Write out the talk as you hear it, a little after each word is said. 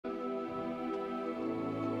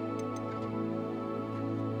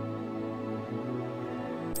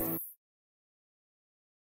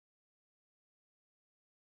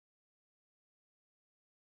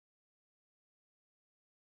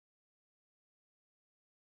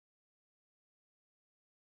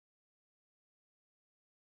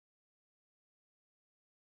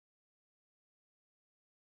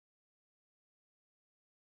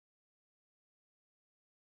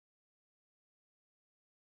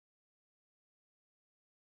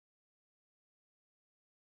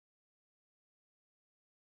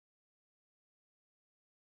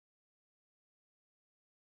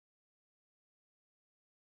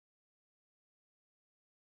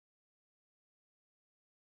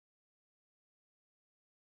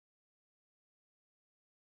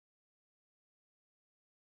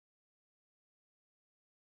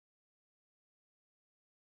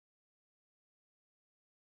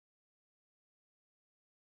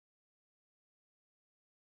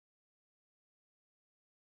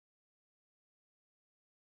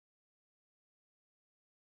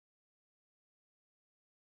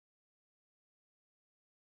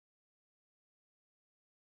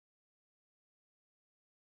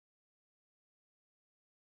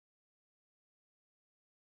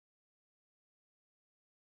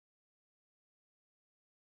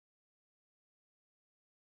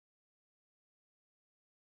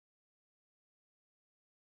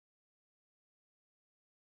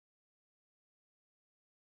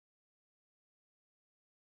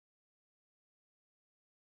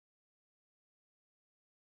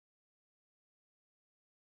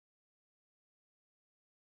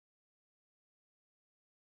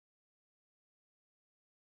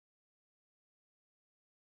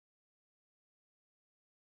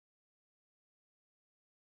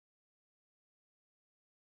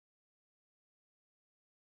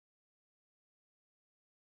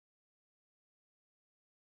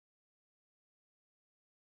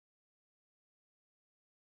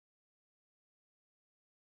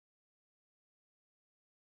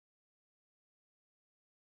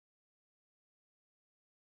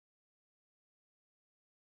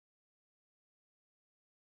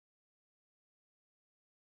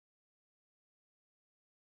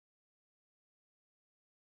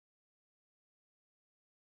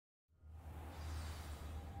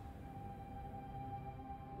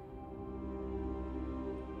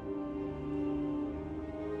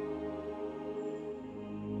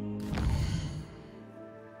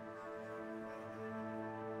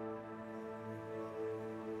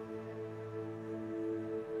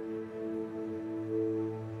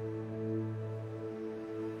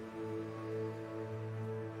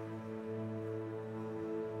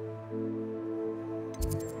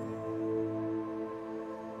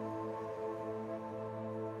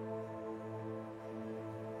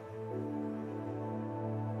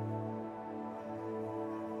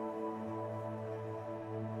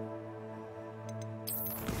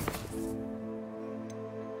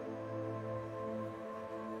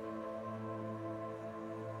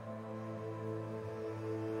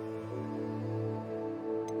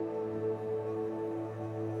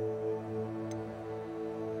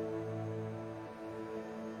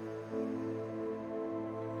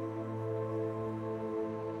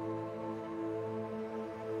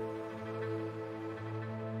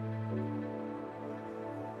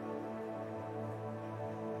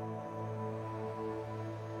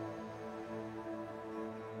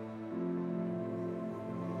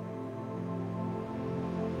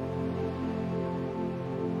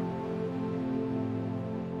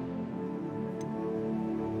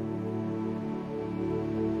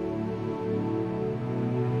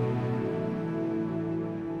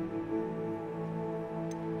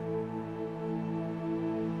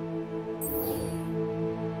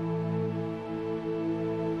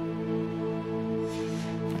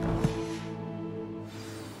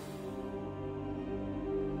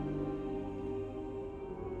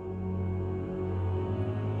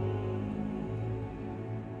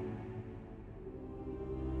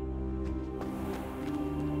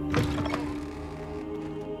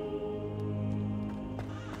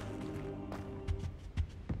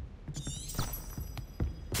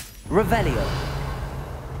Revelio.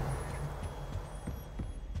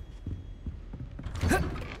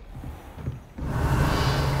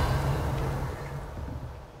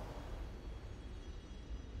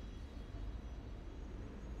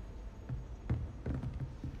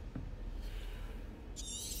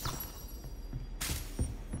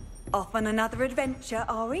 Off on another adventure,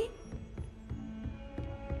 are we?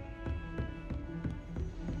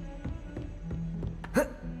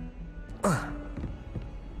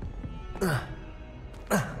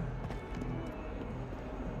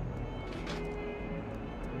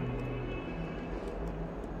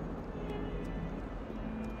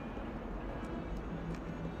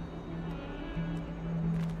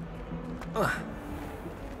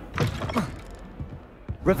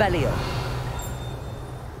 Revelio.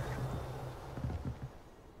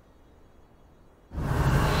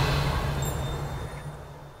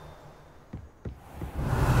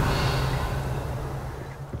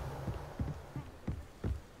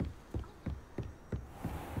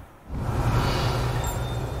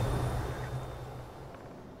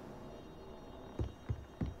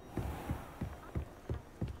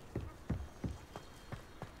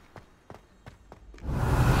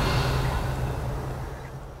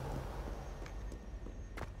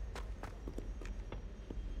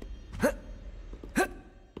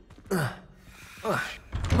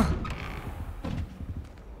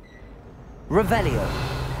 Revelio.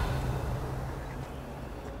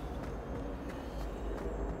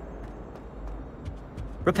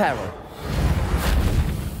 Reparo.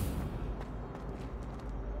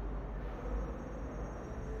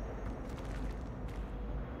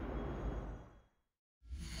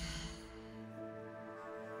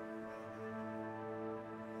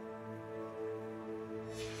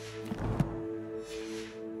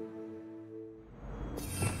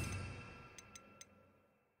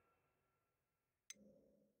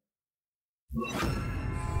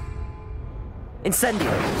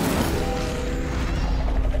 Incendio.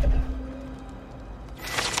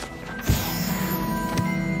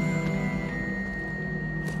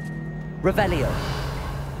 Revelio.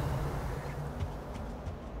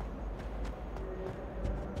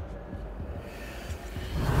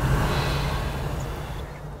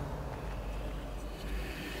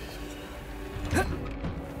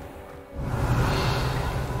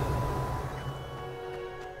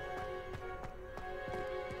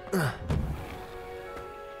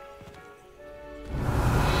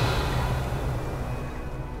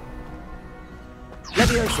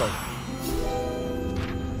 Levioso.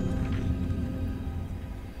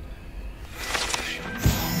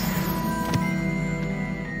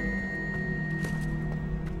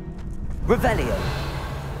 Revelio.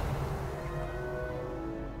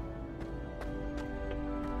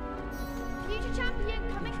 Future champion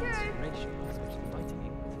coming through. Ratio is supposed to be fighting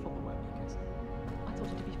it with football web makers. I thought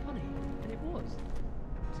it'd be funny, and it was.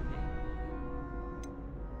 To me.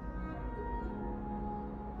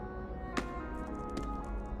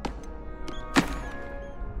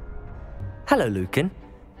 Hello, Lucan.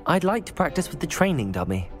 I'd like to practice with the training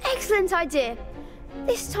dummy. Excellent idea.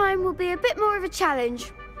 This time will be a bit more of a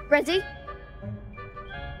challenge. Ready?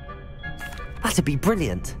 That'd be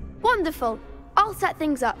brilliant. Wonderful. I'll set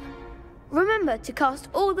things up. Remember to cast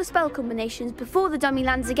all the spell combinations before the dummy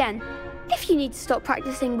lands again. If you need to stop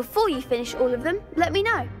practicing before you finish all of them, let me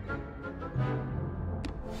know.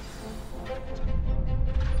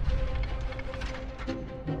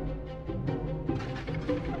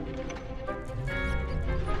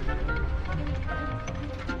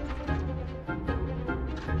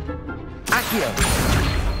 Accio.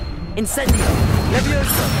 Incendio.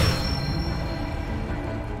 Levioso.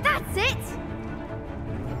 That's it!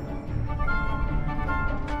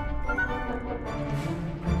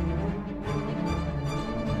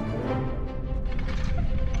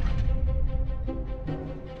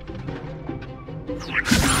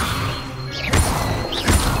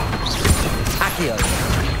 Accio.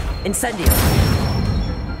 Incendio.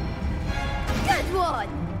 Good one!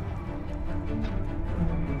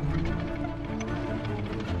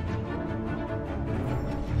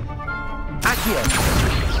 Accio.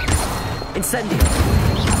 Incendio.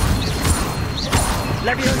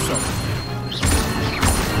 Levioso.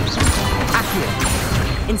 Accio.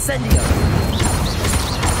 Incendio.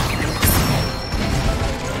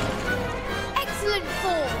 Excellent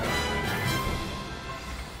form!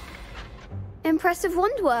 Impressive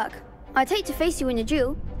wand work. I'd hate to face you in a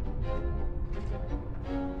duel.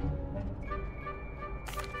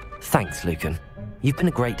 Thanks, Lucan. You've been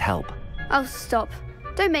a great help. Oh, stop.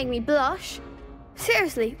 Don't make me blush.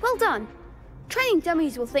 Seriously, well done. Training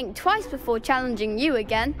dummies will think twice before challenging you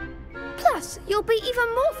again. Plus, you'll be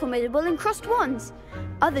even more formidable in crossed wands.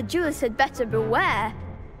 Other duelists had better beware.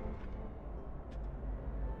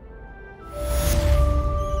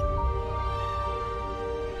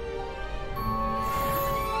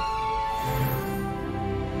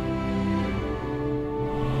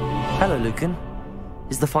 Hello, Lucan.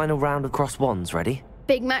 Is the final round of cross wands ready?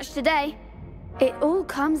 Big match today. It all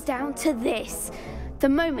comes down to this. The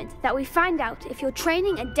moment that we find out if your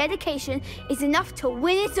training and dedication is enough to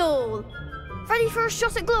win it all. Ready for a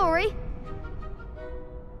shot at glory?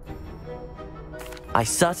 I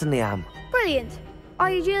certainly am. Brilliant. Are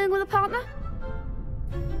you dealing with a partner?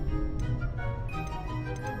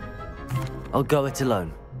 I'll go it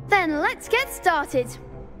alone. Then let's get started.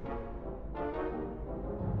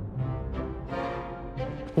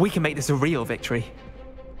 We can make this a real victory.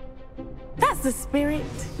 That's the spirit.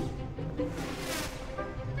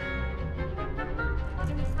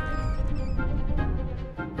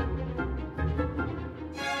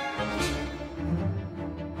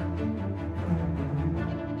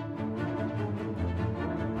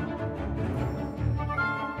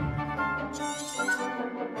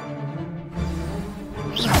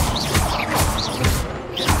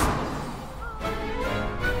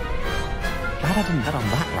 Glad I didn't bet on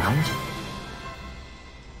that round.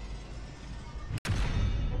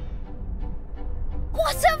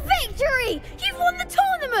 What a victory! You've won the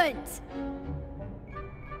tournament!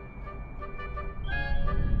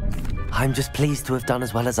 I'm just pleased to have done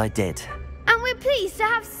as well as I did. And we're pleased to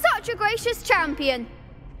have such a gracious champion.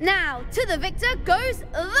 Now, to the victor goes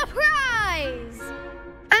the prize!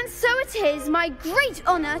 And so it is my great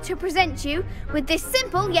honour to present you with this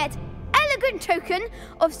simple yet elegant token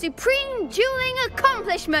of supreme dueling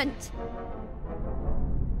accomplishment.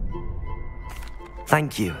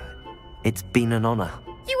 Thank you. It's been an honor.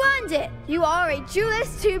 You earned it. You are a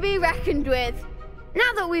duelist to be reckoned with.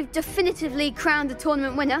 Now that we've definitively crowned the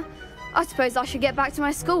tournament winner, I suppose I should get back to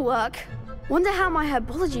my schoolwork. Wonder how my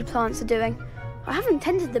herbology plants are doing. I haven't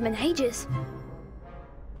tended them in ages.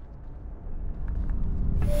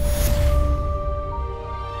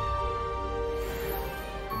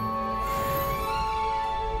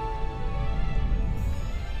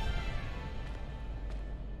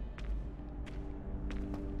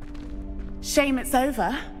 Shame it's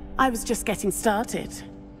over. I was just getting started.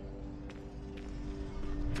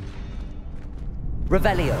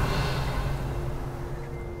 Revelio.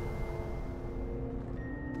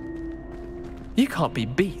 You can't be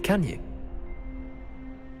beat, can you?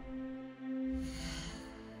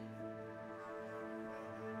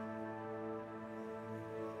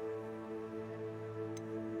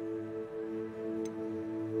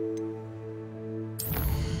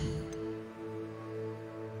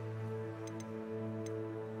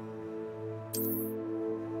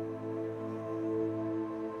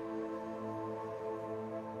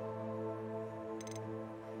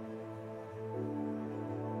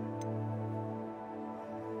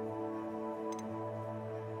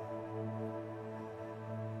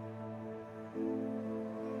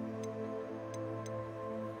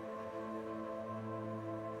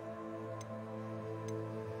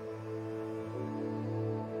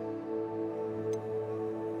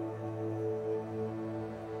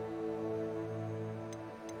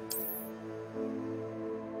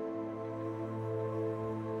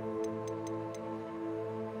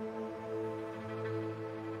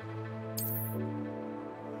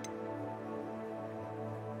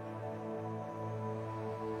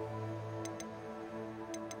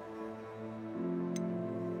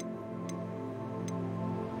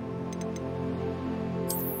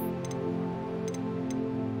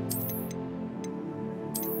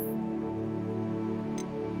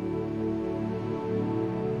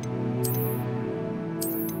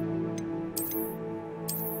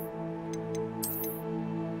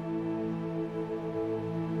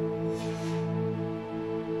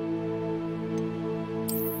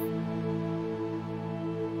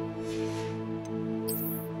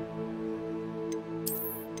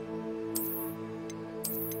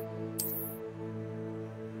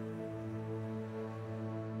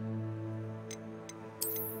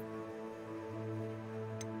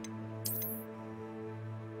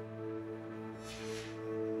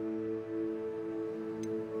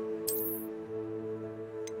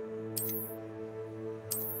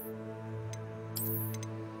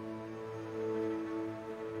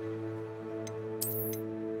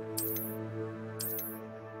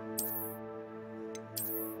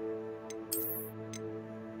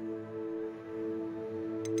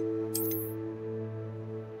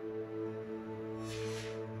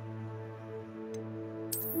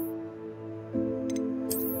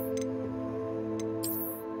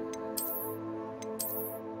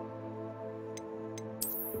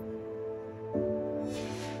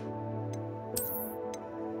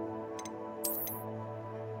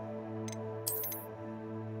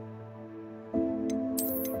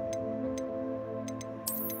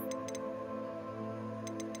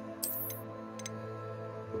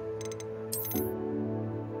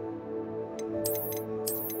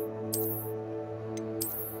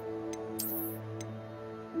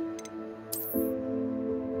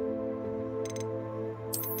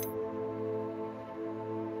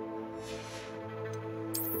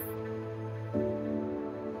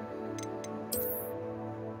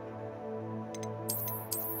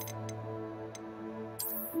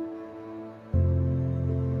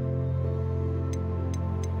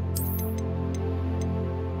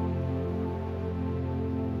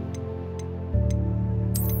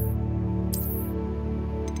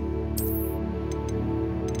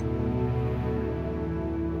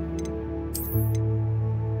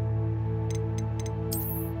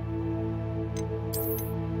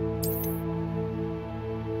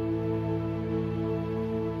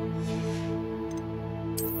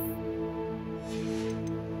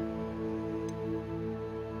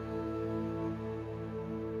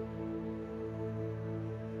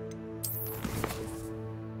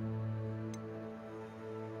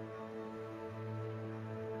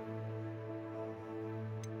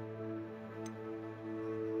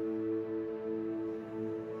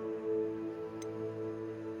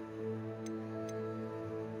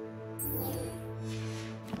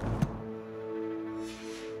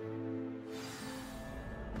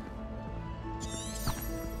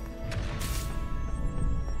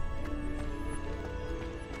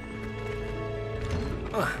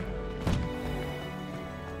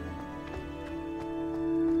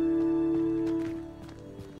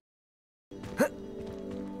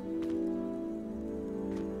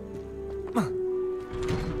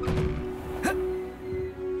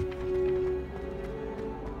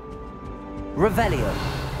 Revelio.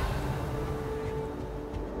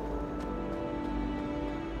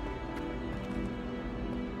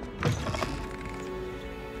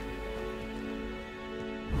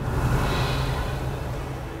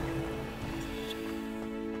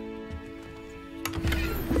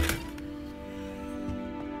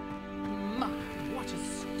 My, what a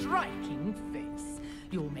striking face.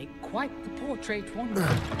 You'll make quite the portrait one day.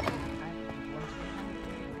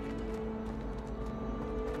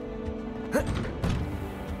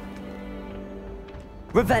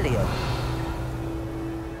 Revelio.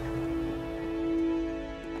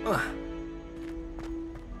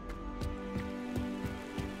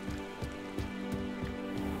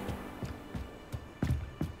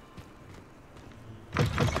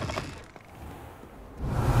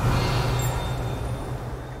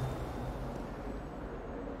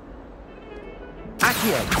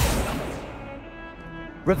 Accio.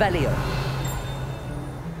 Revelio.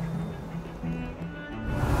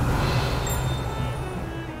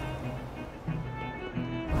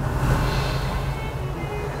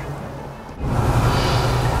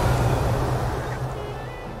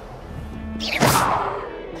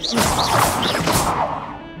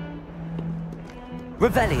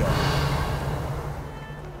 Revelio.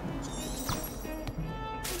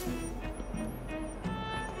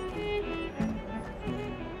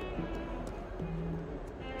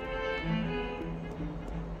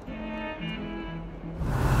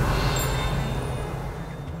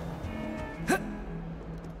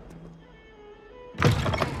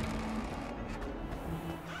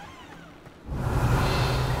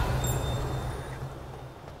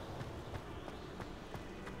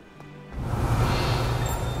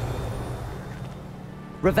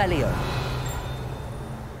 Revelio.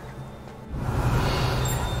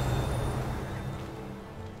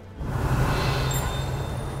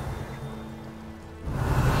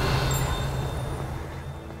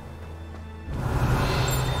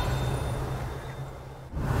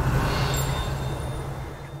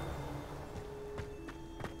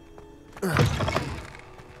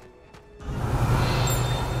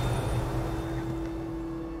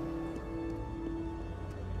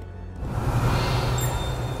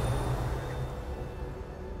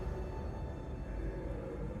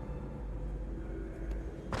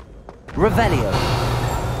 Revelio.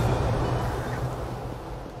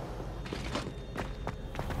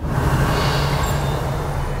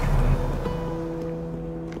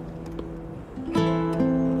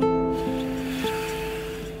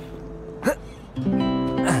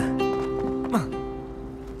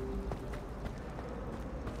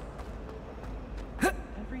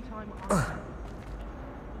 Every time I...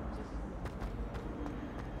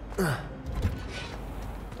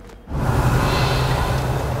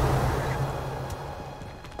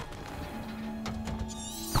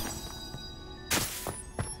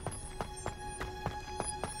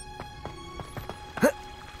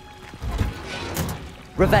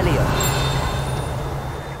 Revelio.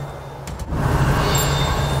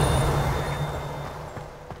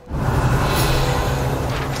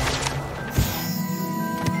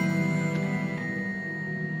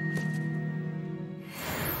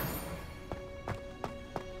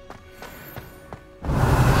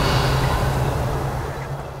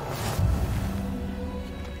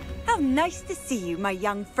 How nice to see you, my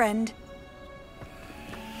young friend.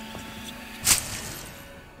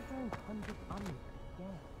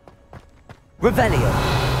 Revelio.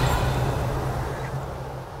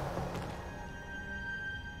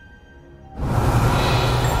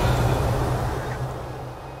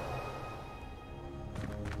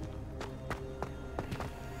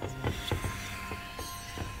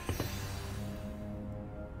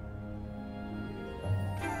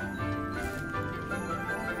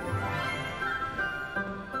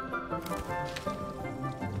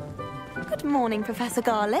 Good morning, Professor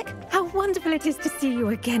Garlick. How wonderful it is to see you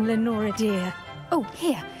again, Lenora dear. Oh,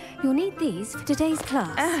 here. You'll need these for today's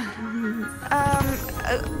class.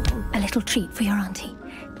 A little treat for your auntie.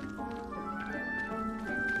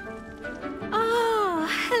 Ah,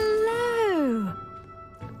 hello.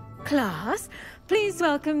 Class, please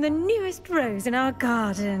welcome the newest rose in our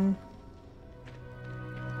garden.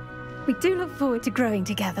 We do look forward to growing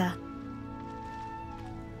together.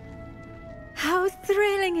 How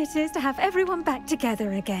thrilling it is to have everyone back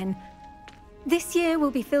together again. This year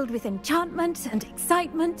will be filled with enchantment and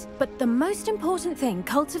excitement, but the most important thing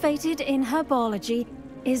cultivated in herbology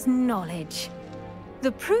is knowledge.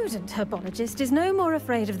 The prudent herbologist is no more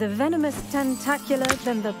afraid of the venomous tentacula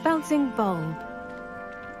than the bouncing bulb.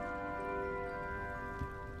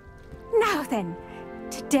 Now then,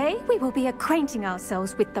 today we will be acquainting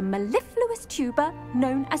ourselves with the mellifluous tuber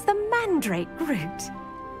known as the mandrake root.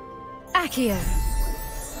 Accio.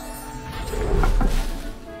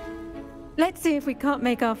 Let's see if we can't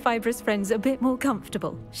make our fibrous friends a bit more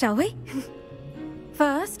comfortable, shall we?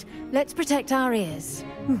 First, let's protect our ears.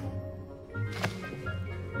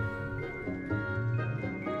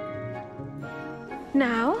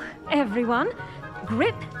 Now, everyone,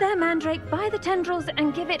 grip their mandrake by the tendrils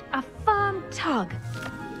and give it a firm tug.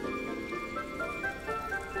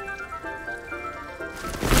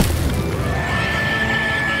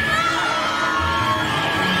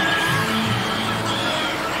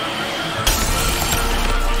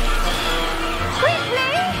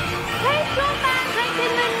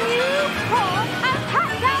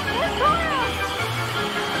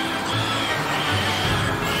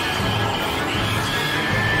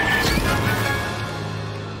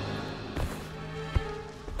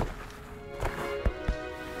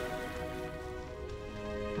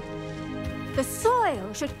 The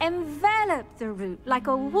soil should envelop the root like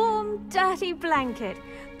a warm, dirty blanket,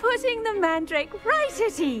 putting the mandrake right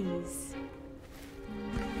at ease.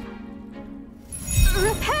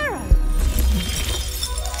 Reparo!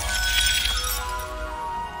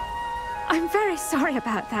 I'm very sorry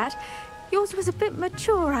about that. Yours was a bit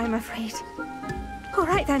mature, I'm afraid. All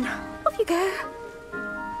right then, off you go.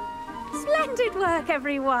 Splendid work,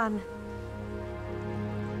 everyone.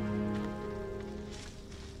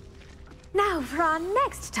 Now, for our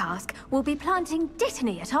next task, we'll be planting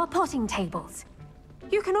Dittany at our potting tables.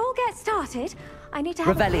 You can all get started. I need to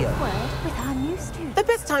have Revelio. a quick word with our new student. The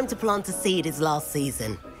best time to plant a seed is last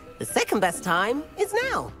season. The second best time is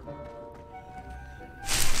now.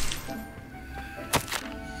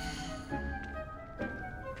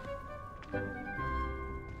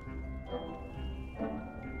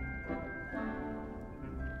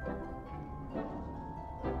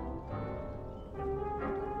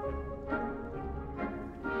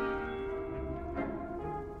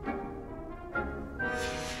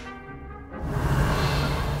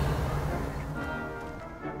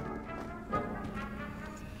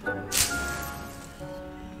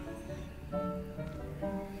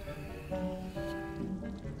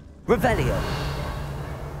 Revelio.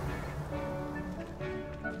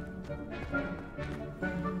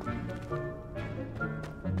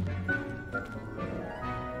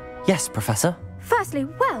 Yes, Professor. Firstly,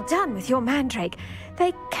 well done with your mandrake.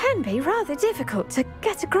 They can be rather difficult to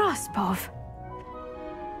get a grasp of.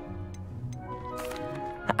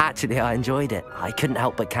 Actually, I enjoyed it. I couldn't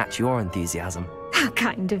help but catch your enthusiasm. How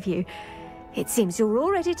kind of you. It seems you're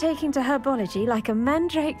already taking to herbology like a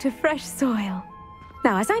mandrake to fresh soil.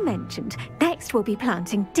 Now, as I mentioned, next we'll be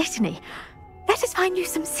planting Dittany. Let us find you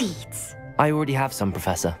some seeds. I already have some,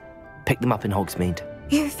 Professor. Picked them up in Hogsmeade.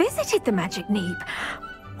 You visited the Magic Neep.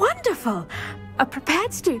 Wonderful! A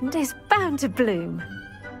prepared student is bound to bloom.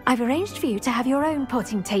 I've arranged for you to have your own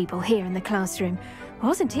potting table here in the classroom.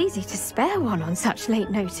 Wasn't easy to spare one on such late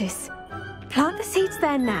notice. Plant the seeds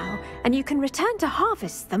there now, and you can return to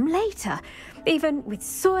harvest them later. Even with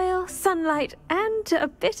soil, sunlight, and a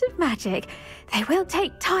bit of magic, they will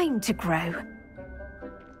take time to grow.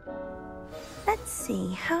 Let's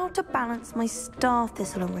see how to balance my star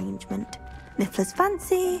thistle arrangement. Niffler's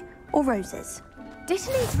Fancy or roses?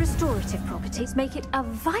 Dittany's restorative properties make it a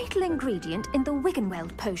vital ingredient in the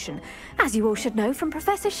Wiggenweld potion, as you all should know from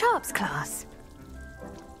Professor Sharp's class.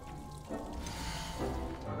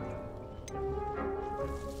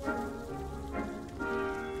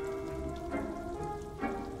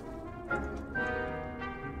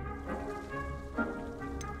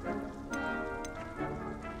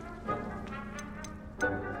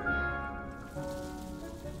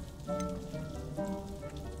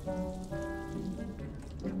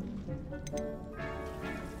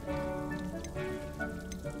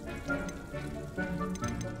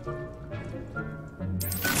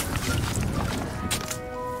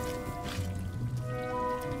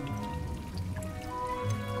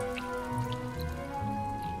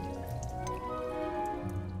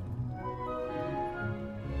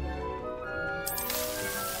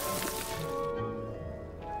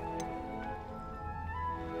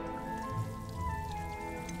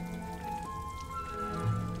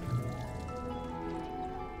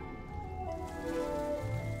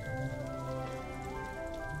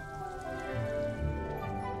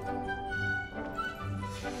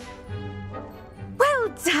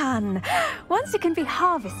 Done! Once it can be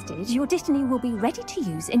harvested, your Dittany will be ready to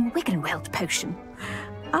use in Wiggenweld potion.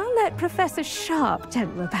 I'll let Professor Sharp tell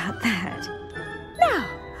you about that. Now,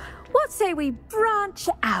 what say we branch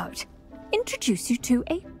out? Introduce you to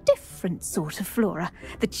a different sort of flora,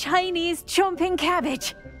 the Chinese chomping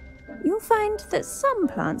cabbage. You'll find that some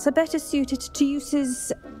plants are better suited to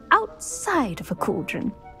uses outside of a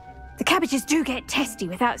cauldron. The cabbages do get testy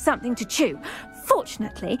without something to chew.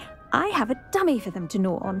 Fortunately, I have a dummy for them to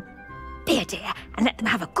gnaw on. Be a dear and let them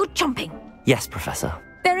have a good chomping. Yes, Professor.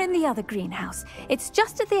 They're in the other greenhouse. It's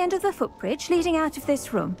just at the end of the footbridge leading out of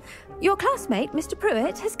this room. Your classmate, Mr.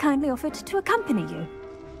 Pruitt, has kindly offered to accompany you.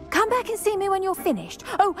 Come back and see me when you're finished.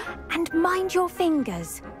 Oh, and mind your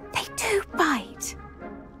fingers. They do bite.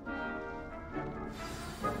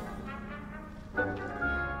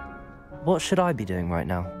 What should I be doing right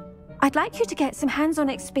now? I'd like you to get some hands-on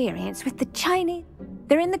experience with the Chinese...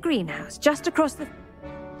 They're in the greenhouse, just across the...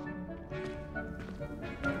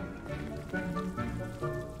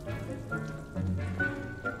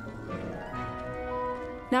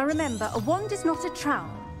 Now remember, a wand is not a trowel.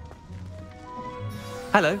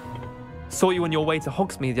 Hello. Saw you on your way to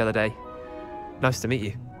Hogsmeade the other day. Nice to meet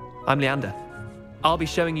you. I'm Leander. I'll be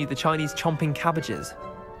showing you the Chinese chomping cabbages.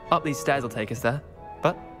 Up these stairs will take us there,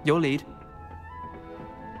 but you'll lead.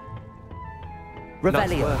 Revelio.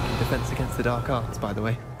 Nice work in defense against the dark arts, by the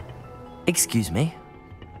way. Excuse me?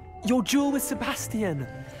 Your duel with Sebastian!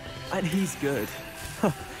 And he's good.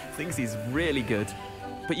 Thinks he's really good.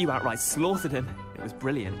 But you outright slaughtered him. It was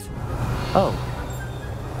brilliant. Oh.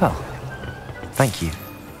 Well, thank you.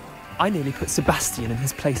 I nearly put Sebastian in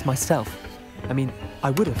his place myself. I mean,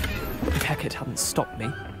 I would have, if Hecate hadn't stopped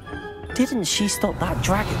me. Didn't she stop that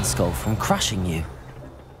dragon skull from crushing you?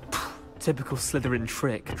 Typical Slytherin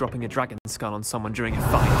trick, dropping a dragon skull on someone during a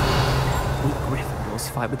fight. We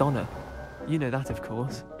Gryffindors fight with honor. You know that, of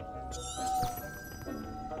course.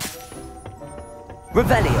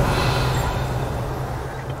 Revelio.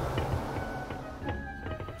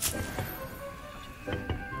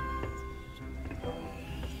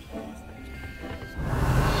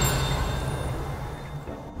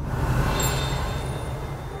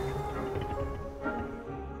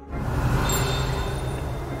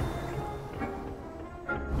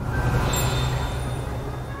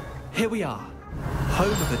 Here we are, home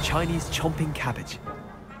of the Chinese chomping cabbage.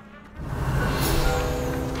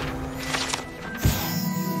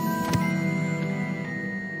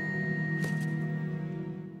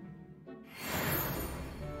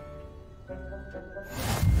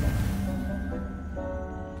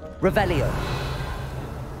 Revelio.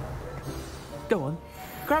 Go on,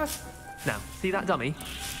 grab it. Now, see that dummy?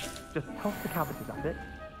 Just toss the cabbages at it,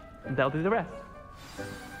 and they'll do the rest.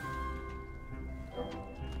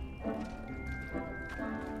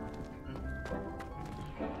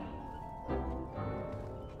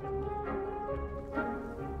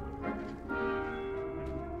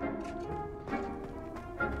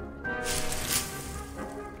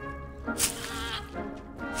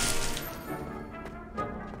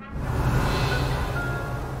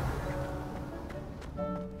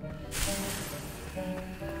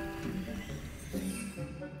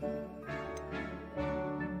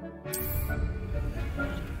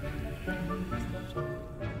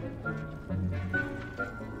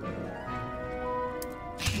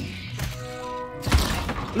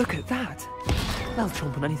 Look at that! They'll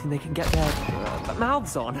chomp on anything they can get their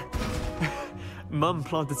mouths on. Mum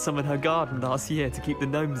planted some in her garden last year to keep the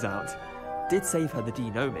gnomes out. Did save her the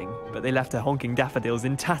de-gnoming, but they left her honking daffodils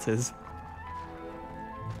in tatters.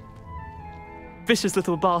 Vicious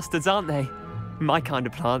little bastards, aren't they? My kind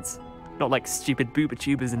of plants. Not like stupid booba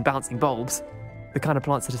tubers and bouncing bulbs. The kind of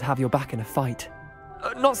plants that just have your back in a fight.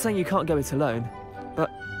 Not saying you can't go it alone, but...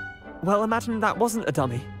 well, imagine that wasn't a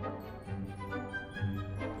dummy.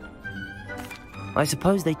 I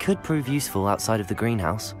suppose they could prove useful outside of the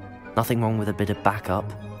greenhouse. Nothing wrong with a bit of backup,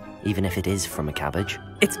 even if it is from a cabbage.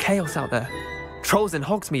 It's chaos out there. Trolls in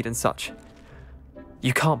Hogsmeade and such.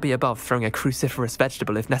 You can't be above throwing a cruciferous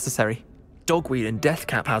vegetable if necessary. Dogweed and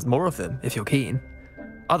deathcap has more of them, if you're keen.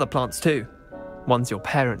 Other plants too. Ones your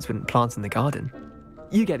parents wouldn't plant in the garden.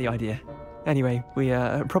 You get the idea. Anyway, we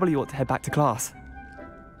probably ought to head back to class.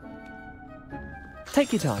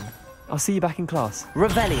 Take your time. I'll see you back in class.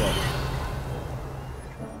 Revelio.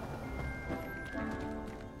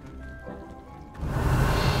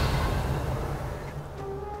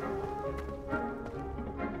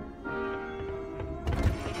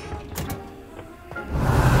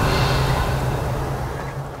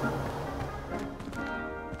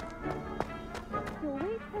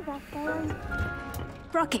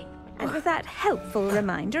 Rocky, and with that helpful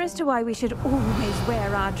reminder as to why we should always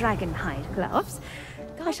wear our dragon hide gloves,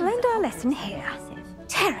 I shall end our lesson here.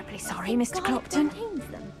 Terribly sorry, Mr. Clopton.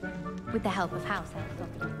 With the help of house elves,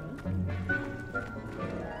 obviously.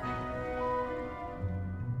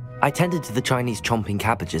 I tended to the Chinese chomping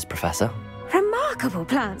cabbages, Professor. Remarkable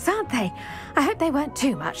plants, aren't they? I hope they weren't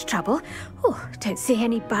too much trouble. Oh, don't see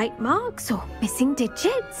any bite marks or missing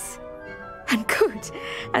digits. And good,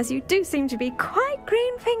 as you do seem to be quite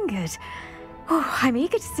green-fingered. Oh, I'm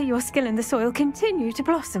eager to see your skill in the soil continue to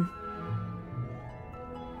blossom.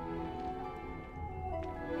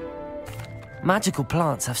 Magical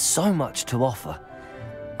plants have so much to offer.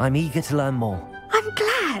 I'm eager to learn more. I'm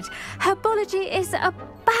glad. Herbology is a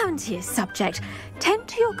bounteous subject. Tend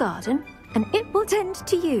to your garden, and it will tend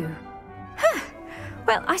to you.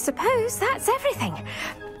 Well, I suppose that's everything.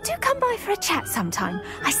 Do come by for a chat sometime.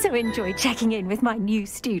 I so enjoy checking in with my new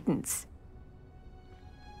students.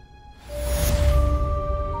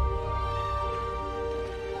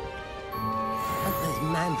 Those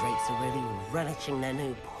mandrakes are really relishing their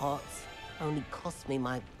new pots. Only cost me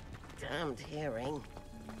my damned hearing.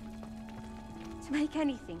 To make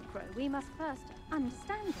anything grow, we must first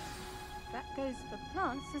understand it. That goes for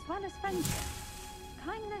plants as well as friendship.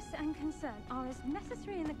 Kindness and concern are as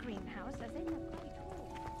necessary in the greenhouse as in the Great Hall.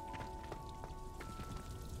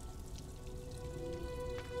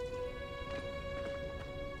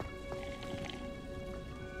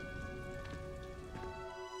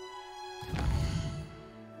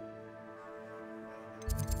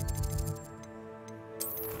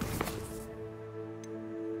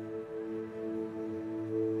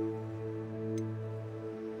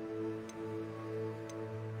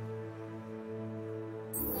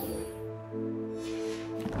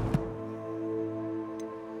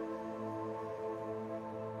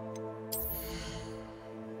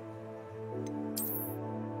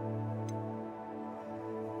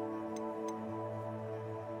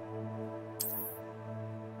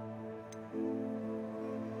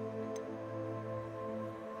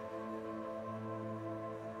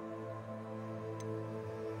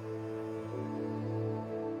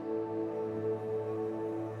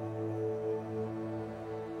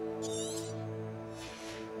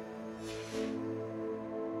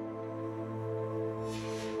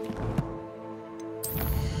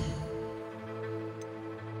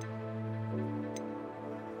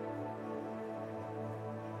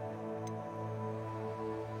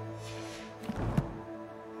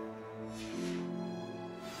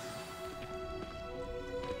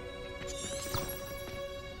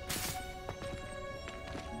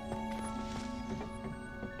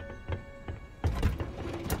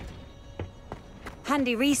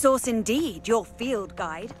 Handy resource indeed, your field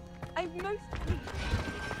guide. I'm most pleased.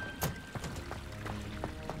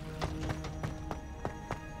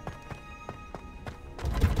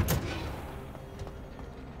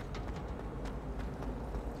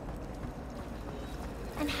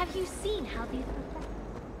 And have you seen how these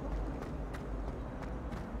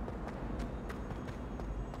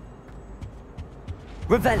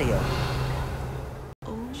Revelio.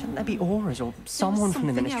 Shouldn't there be auras or someone from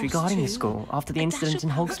the Ministry guarding the school after the incident in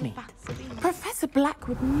Hogsmeade? Professor Black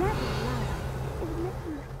would never allow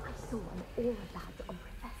I saw an aura badge on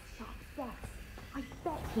Professor Sharp's desk. I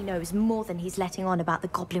bet he knows more than he's letting on about the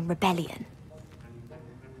Goblin Rebellion.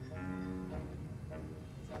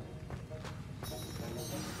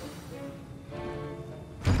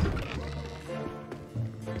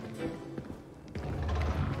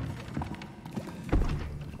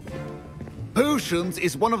 Potions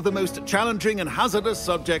is one of the most challenging and hazardous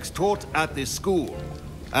subjects taught at this school.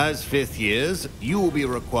 As fifth years, you will be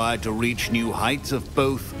required to reach new heights of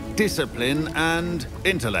both discipline and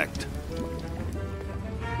intellect.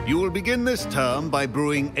 You will begin this term by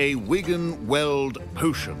brewing a Wiggenweld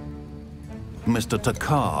potion. Mr.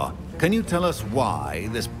 Takar, can you tell us why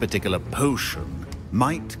this particular potion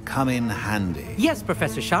might come in handy? Yes,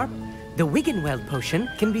 Professor Sharp. The Wiggenweld potion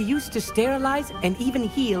can be used to sterilize and even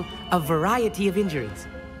heal a variety of injuries.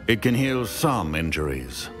 It can heal some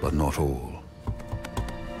injuries, but not all.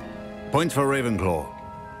 Points for Ravenclaw.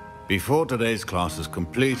 Before today's class is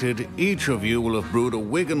completed, each of you will have brewed a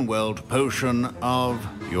Wiggenweld potion of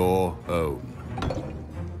your own.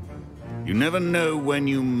 You never know when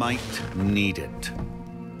you might need it.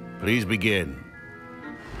 Please begin.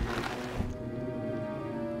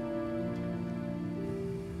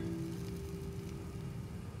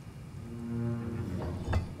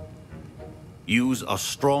 Use a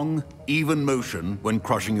strong, even motion when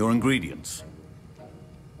crushing your ingredients.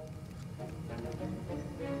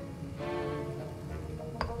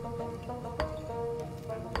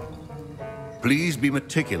 Please be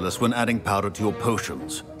meticulous when adding powder to your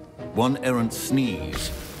potions. One errant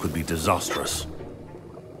sneeze could be disastrous.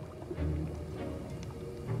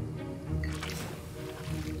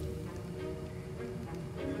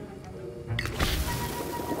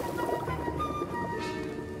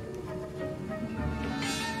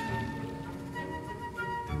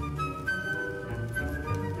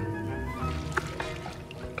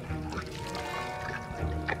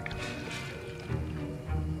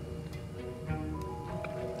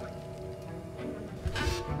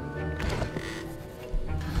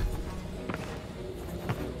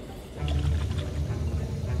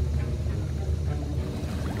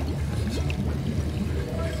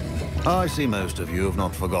 I see most of you have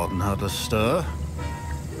not forgotten how to stir.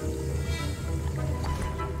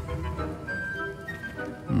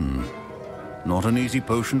 Not an easy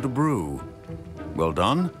potion to brew. Well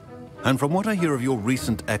done. And from what I hear of your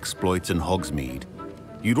recent exploits in Hogsmeade,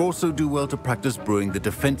 you'd also do well to practice brewing the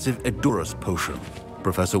defensive Edurus potion.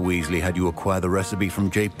 Professor Weasley had you acquire the recipe from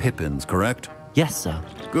J. Pippins, correct? Yes, sir.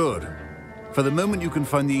 Good. For the moment, you can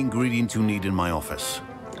find the ingredients you need in my office.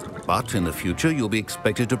 But in the future, you'll be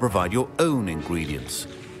expected to provide your own ingredients.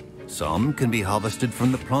 Some can be harvested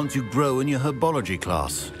from the plants you grow in your herbology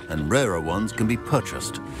class, and rarer ones can be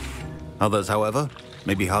purchased. Others, however,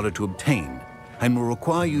 may be harder to obtain, and will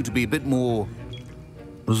require you to be a bit more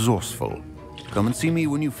resourceful. Come and see me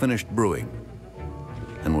when you've finished brewing,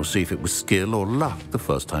 and we'll see if it was skill or luck the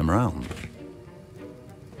first time around.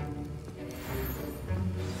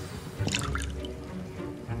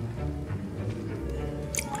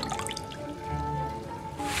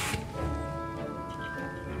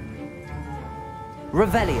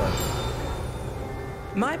 Revelio.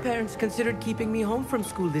 My parents considered keeping me home from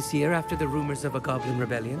school this year after the rumors of a goblin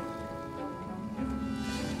rebellion.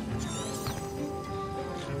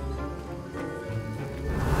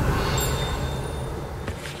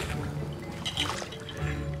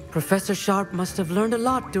 Professor Sharp must have learned a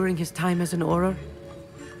lot during his time as an Auror.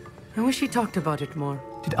 I wish he talked about it more.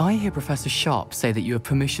 Did I hear Professor Sharp say that you have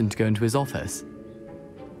permission to go into his office?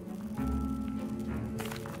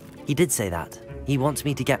 He did say that. He wants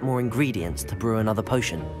me to get more ingredients to brew another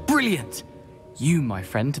potion. Brilliant! You, my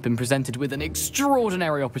friend, have been presented with an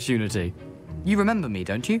extraordinary opportunity. You remember me,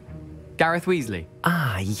 don't you? Gareth Weasley.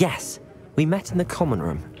 Ah, yes. We met in the common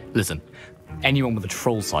room. Listen, anyone with a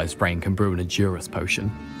troll-sized brain can brew an Edurus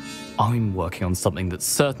potion. I'm working on something that's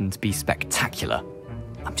certain to be spectacular.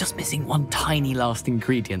 I'm just missing one tiny last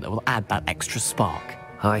ingredient that will add that extra spark.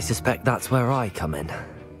 I suspect that's where I come in.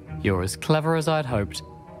 You're as clever as I'd hoped.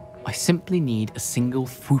 I simply need a single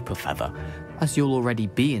Fwooper feather. As you'll already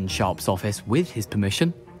be in Sharp's office with his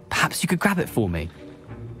permission, perhaps you could grab it for me.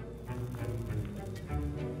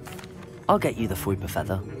 I'll get you the Fwooper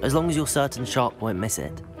feather, as long as you're certain Sharp won't miss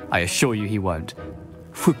it. I assure you he won't.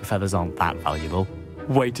 Fwooper feathers aren't that valuable.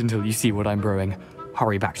 Wait until you see what I'm brewing.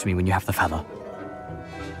 Hurry back to me when you have the feather.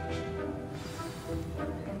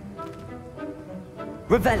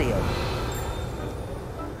 Revelio.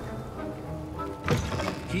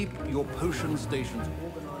 Keep your potion stations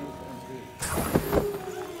organized and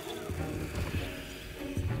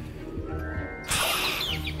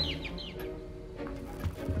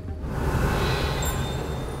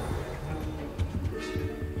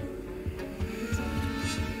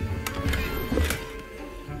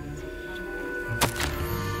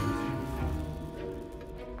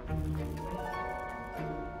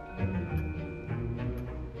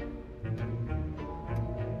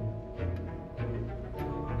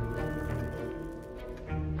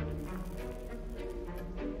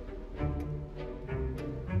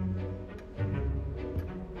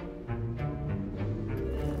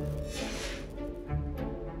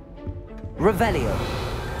Revelio.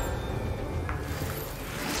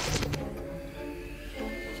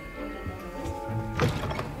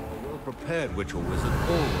 Well prepared witch or wizard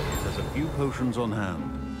always has a few potions on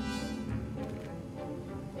hand.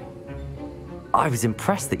 I was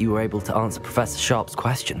impressed that you were able to answer Professor Sharp's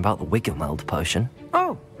question about the Wiggenweld potion.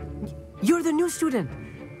 Oh, you're the new student.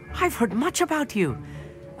 I've heard much about you.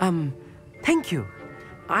 Thank you.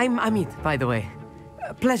 I'm Amit, by the way.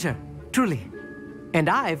 Pleasure, truly. And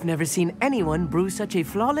I've never seen anyone brew such a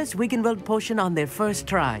flawless Wiggenweld potion on their first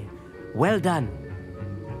try. Well done.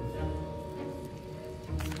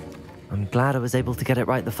 I'm glad I was able to get it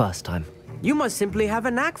right the first time. You must simply have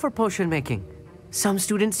a knack for potion making. Some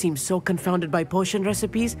students seem so confounded by potion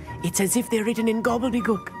recipes, it's as if they're written in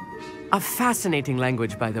gobbledygook. A fascinating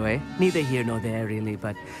language, by the way. Neither here nor there, really,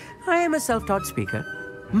 but I am a self-taught speaker.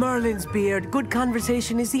 Merlin's beard, good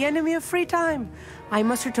conversation is the enemy of free time. I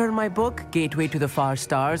must return my book, Gateway to the Far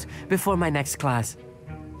Stars, before my next class.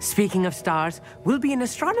 Speaking of stars, we'll be in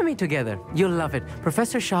astronomy together. You'll love it.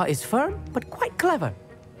 Professor Shaw is firm, but quite clever.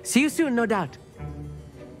 See you soon, no doubt.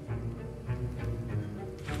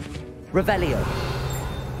 Revelio.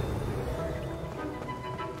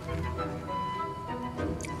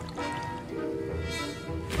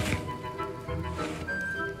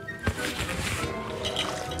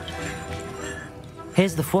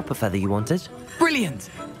 Here's the Fwooper feather you wanted. Brilliant!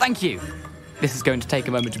 Thank you. This is going to take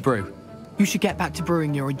a moment to brew. You should get back to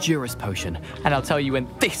brewing your Edurus potion, and I'll tell you when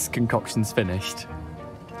this concoction's finished.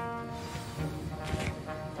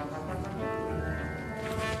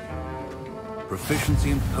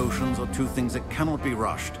 Proficiency and potions are two things that cannot be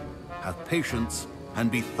rushed. Have patience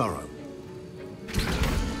and be thorough.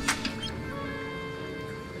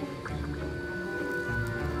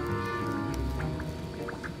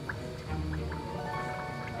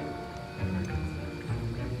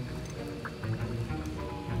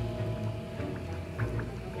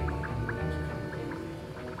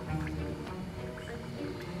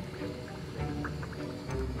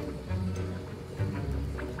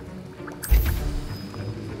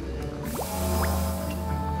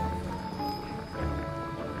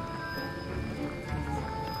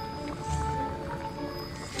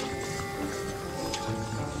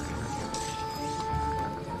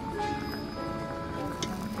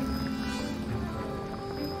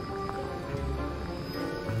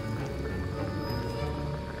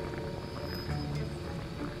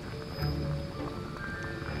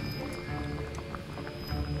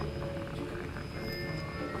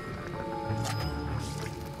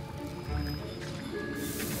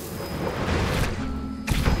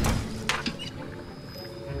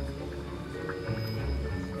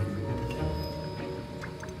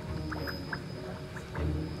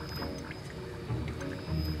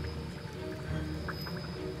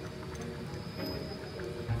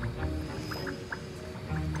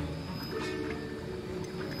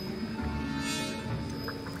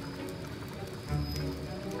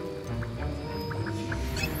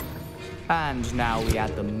 And now we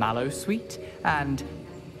add the mallow sweet, and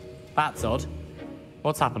that's odd.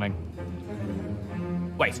 What's happening?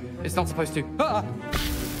 Wait, it's not supposed to. Ah!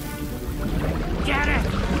 Get it!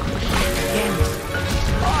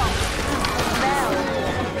 Oh!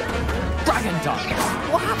 Dragon dance!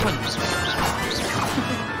 What happened?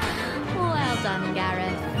 Well done,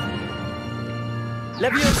 Gareth.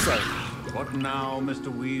 Levioso! What now, Mr.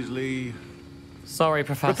 Weasley? Sorry,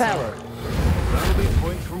 Professor. Reparo. That'll be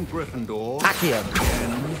points from Gryffindor. Accio.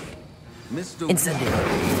 Again. Mr.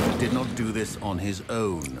 Weasley did not do this on his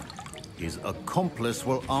own. His accomplice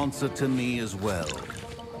will answer to me as well.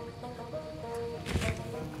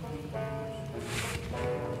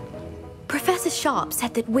 Professor Sharp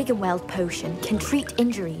said that Wiggenweld potion can treat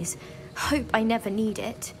injuries. Hope I never need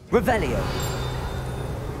it. Revelio.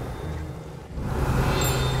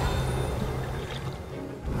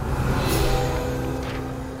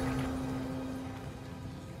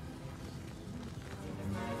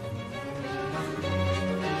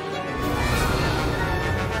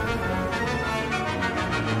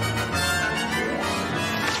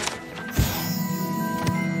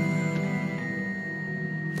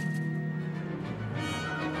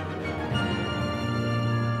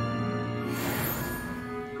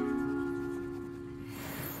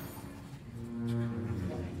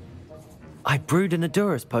 I brewed an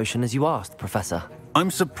Edurus potion as you asked, Professor.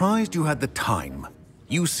 I'm surprised you had the time.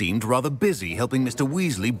 You seemed rather busy helping Mr.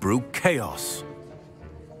 Weasley brew chaos.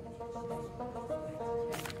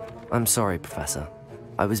 I'm sorry, Professor.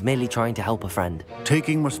 I was merely trying to help a friend.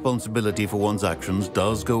 Taking responsibility for one's actions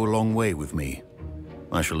does go a long way with me.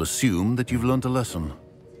 I shall assume that you've learnt a lesson.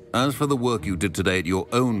 As for the work you did today at your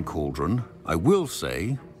own cauldron, I will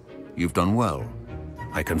say you've done well.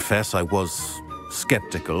 I confess I was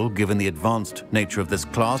skeptical, given the advanced nature of this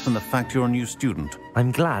class and the fact you're a new student.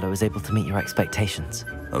 I'm glad I was able to meet your expectations.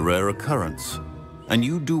 A rare occurrence. And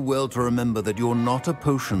you do well to remember that you're not a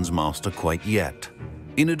potions master quite yet.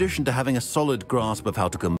 In addition to having a solid grasp of how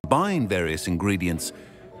to combine various ingredients,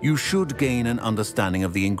 you should gain an understanding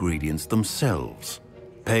of the ingredients themselves.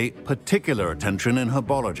 Pay particular attention in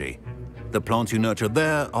herbology. The plants you nurture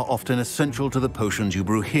there are often essential to the potions you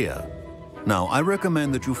brew here. Now, I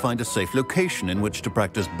recommend that you find a safe location in which to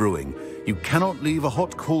practice brewing. You cannot leave a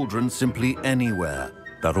hot cauldron simply anywhere.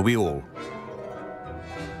 That'll be all.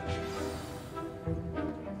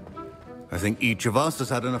 I think each of us has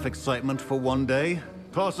had enough excitement for one day.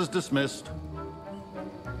 Class is dismissed.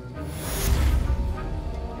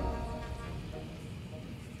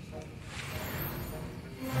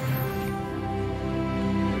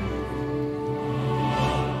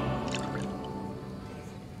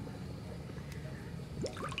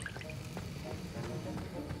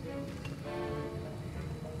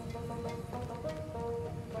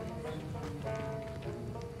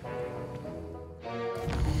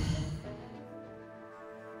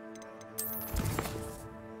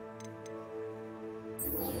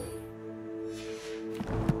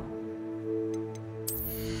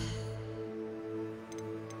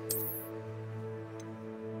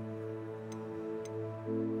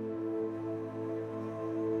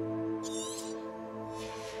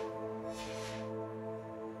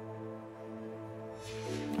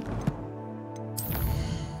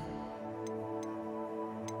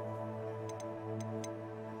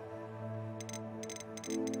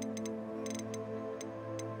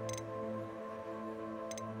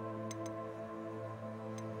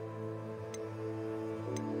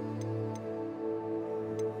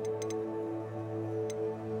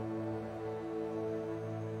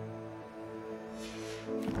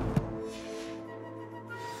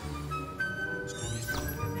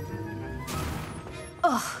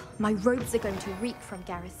 My robes are going to reek from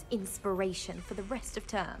Gareth's inspiration for the rest of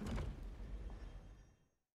term.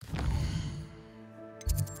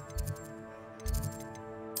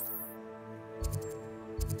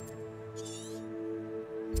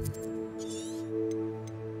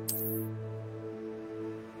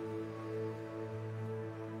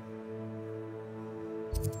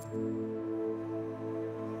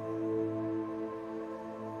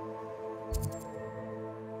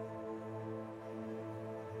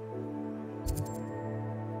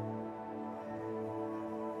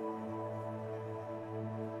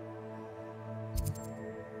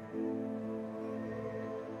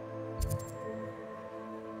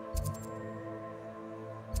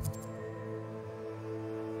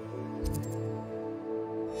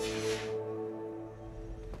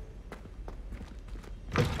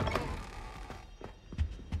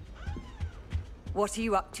 What are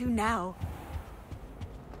you up to now?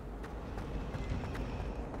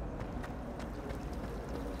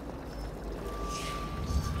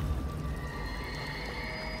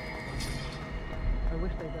 I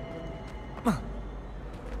wish they did.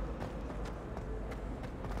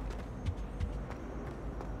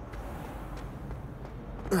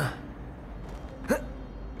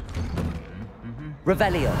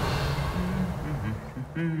 Revelio.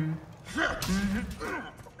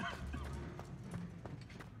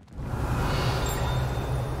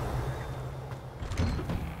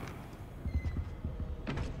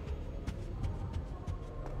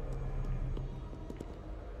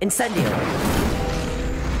 Incendio.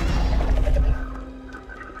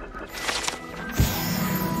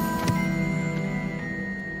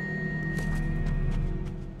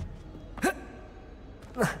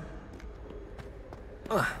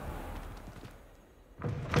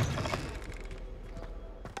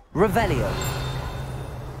 Revelio.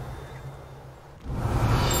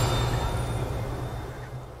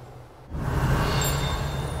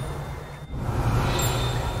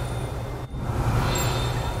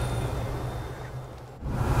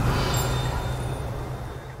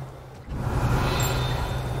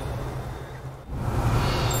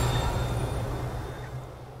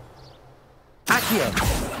 Accio.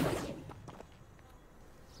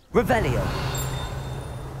 Revelio.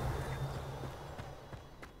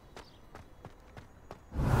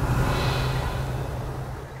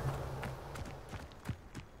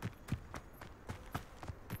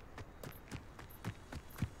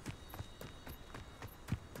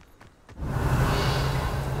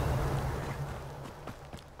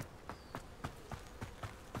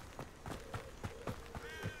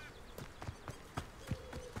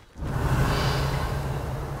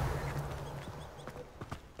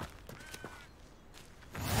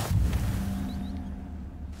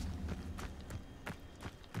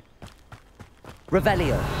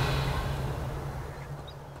 Revelio.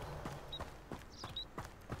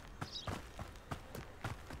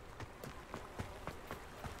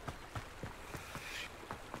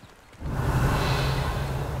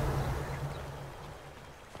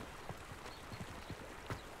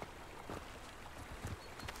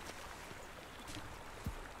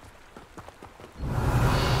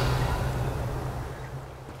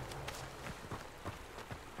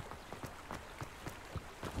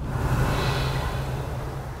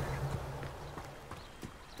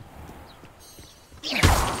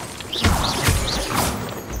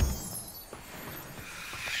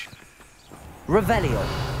 Revelio.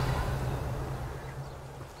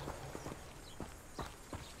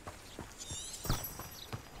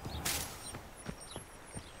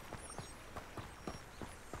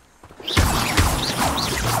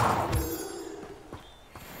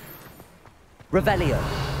 Revelio.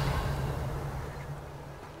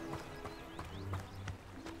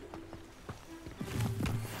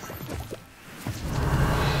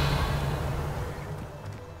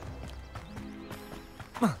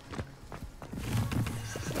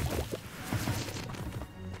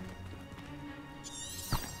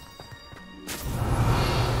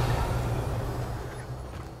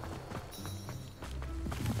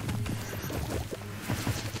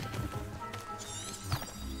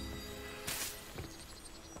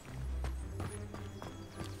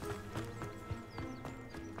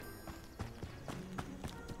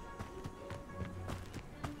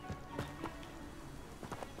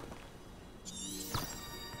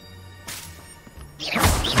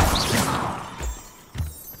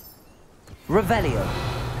 Revelio.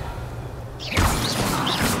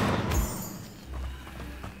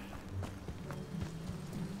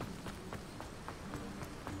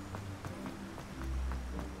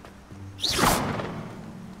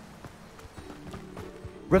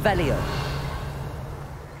 Revelio.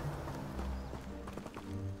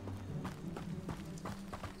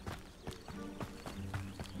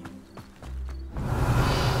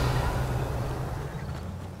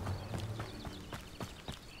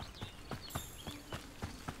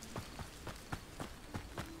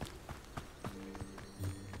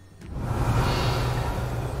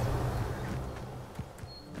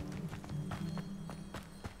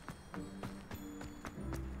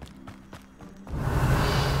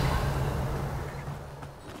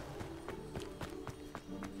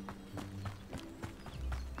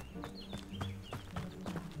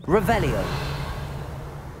 Revelio.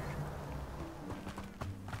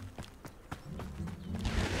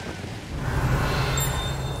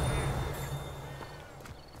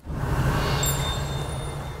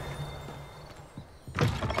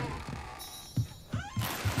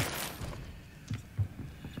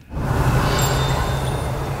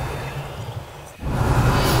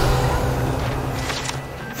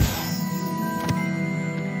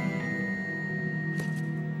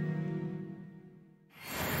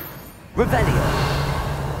 Revelio.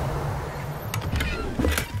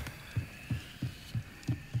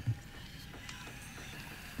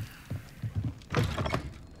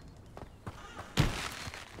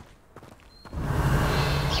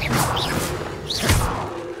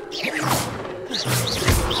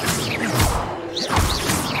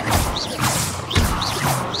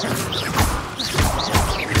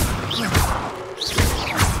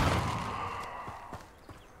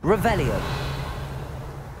 Revelio.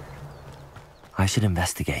 I should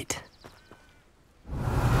investigate.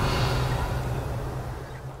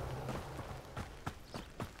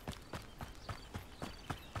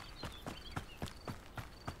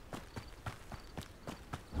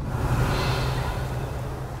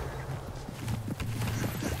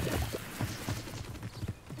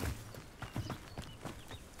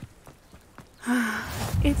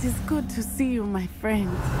 It is good to see you, my friend.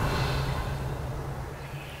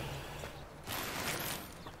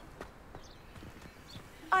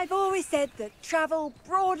 I've always said that travel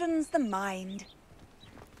broadens the mind.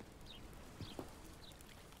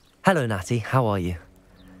 Hello, Natty. How are you?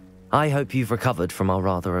 I hope you've recovered from our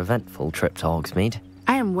rather eventful trip to Hogsmeade.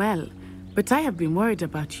 I am well, but I have been worried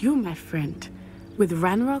about you, my friend. With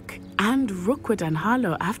Ranrock and Rookwood and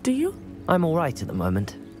Harlow after you? I'm all right at the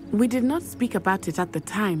moment. We did not speak about it at the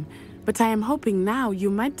time, but I am hoping now you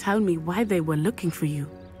might tell me why they were looking for you.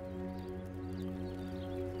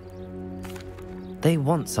 They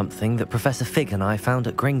want something that Professor Fig and I found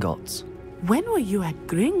at Gringotts. When were you at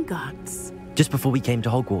Gringotts? Just before we came to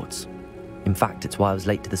Hogwarts. In fact, it's why I was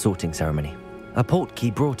late to the sorting ceremony. A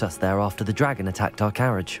portkey brought us there after the dragon attacked our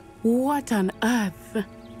carriage. What on earth?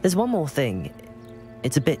 There's one more thing.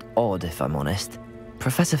 It's a bit odd, if I'm honest.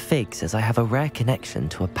 Professor Fig says I have a rare connection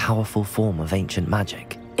to a powerful form of ancient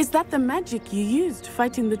magic. Is that the magic you used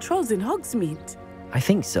fighting the trolls in Hogsmeade? I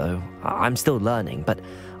think so. I'm still learning, but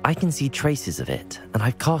I can see traces of it, and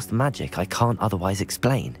I've cast magic I can't otherwise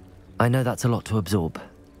explain. I know that's a lot to absorb.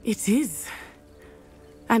 It is.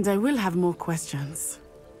 And I will have more questions.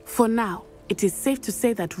 For now, it is safe to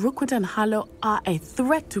say that Rookwood and Harlow are a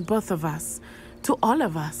threat to both of us, to all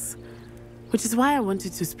of us, which is why I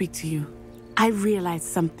wanted to speak to you. I realized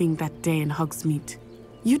something that day in Hogsmeade.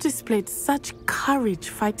 You displayed such courage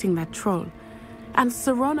fighting that troll, and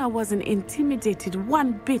Sirona wasn't intimidated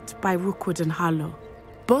one bit by Rookwood and Harlow.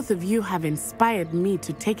 Both of you have inspired me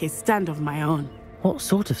to take a stand of my own. What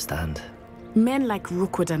sort of stand? Men like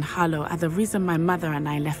Rookwood and Harlow are the reason my mother and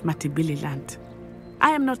I left Matibili Land.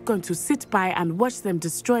 I am not going to sit by and watch them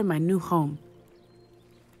destroy my new home.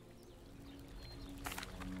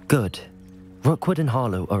 Good. Rookwood and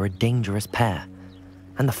Harlow are a dangerous pair.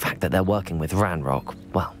 And the fact that they're working with Ranrock,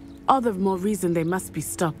 well... All the more reason they must be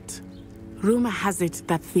stopped. Rumor has it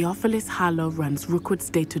that Theophilus Harlow runs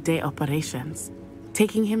Rookwood's day-to-day operations.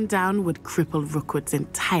 Taking him down would cripple Rookwood's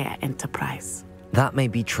entire enterprise. That may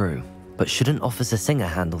be true, but shouldn't Officer Singer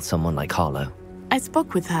handle someone like Harlow? I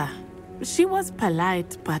spoke with her. She was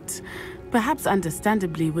polite, but perhaps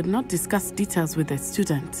understandably would not discuss details with a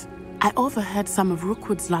student. I overheard some of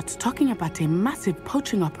Rookwood's lot talking about a massive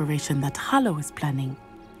poaching operation that Harlow is planning.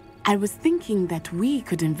 I was thinking that we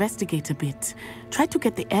could investigate a bit, try to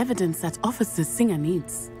get the evidence that Officer Singer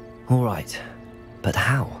needs. All right, but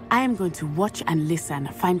how? I am going to watch and listen,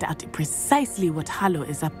 find out precisely what Harlow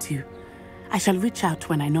is up to. I shall reach out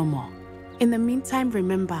when I know more. In the meantime,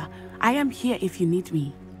 remember, I am here if you need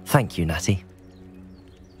me. Thank you, Natty.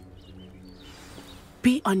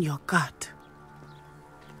 Be on your guard.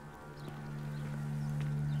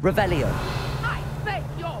 Revelio. I beg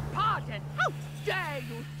your pardon! How dare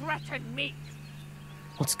you threaten me?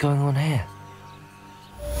 What's going on here?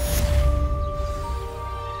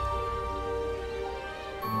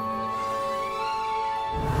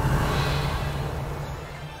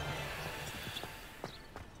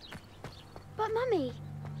 But Mummy...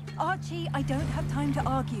 Archie, I don't have time to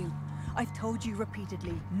argue. I've told you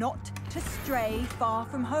repeatedly not to stray far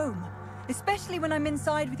from home. Especially when I'm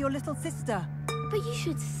inside with your little sister. But you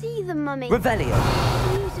should see them, Mummy. Revelio.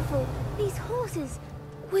 Beautiful. These horses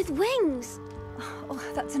with wings.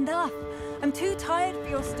 Oh, that's enough. I'm too tired for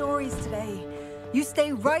your stories today. You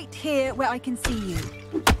stay right here where I can see you.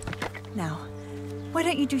 Now, Why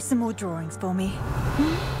don't you do some more drawings for me?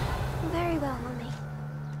 Very well, Mummy.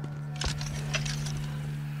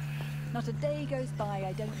 Not a day goes by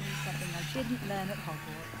I don't use something I didn't learn at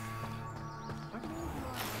Hogwarts.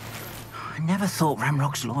 I never thought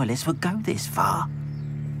Ranrock's loyalists would go this far.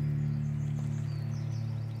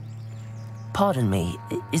 Pardon me,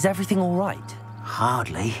 is everything all right?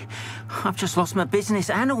 Hardly. I've just lost my business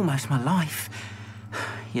and almost my life.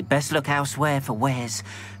 You'd best look elsewhere for wares.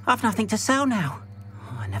 I've nothing to sell now.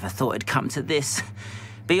 I never thought it'd come to this.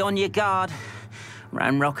 Be on your guard.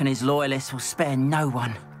 Ranrock and his loyalists will spare no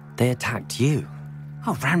one. They attacked you?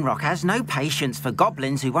 Oh, Ranrock has no patience for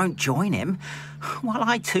goblins who won't join him. While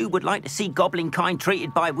I too would like to see goblin kind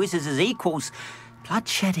treated by wizards as equals,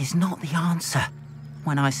 bloodshed is not the answer.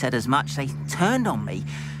 When I said as much, they turned on me,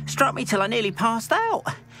 struck me till I nearly passed out.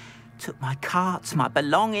 Took my carts, my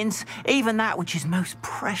belongings, even that which is most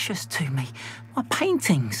precious to me, my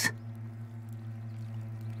paintings.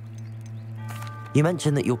 You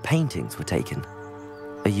mentioned that your paintings were taken.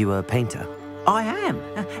 Are you a painter? I am.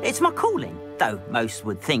 It's my calling, though most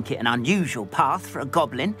would think it an unusual path for a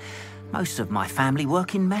goblin. Most of my family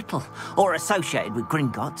work in metal, or associated with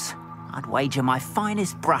Gringotts. I'd wager my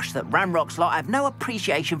finest brush that Ranrock's lot have no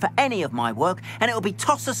appreciation for any of my work, and it'll be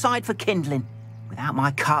tossed aside for kindling. Without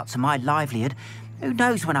my carts and my livelihood, who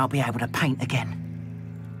knows when I'll be able to paint again?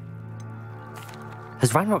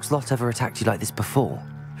 Has Ranrock's lot ever attacked you like this before?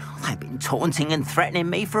 They've been taunting and threatening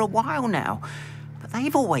me for a while now, but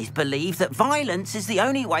they've always believed that violence is the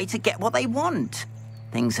only way to get what they want.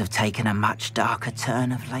 Things have taken a much darker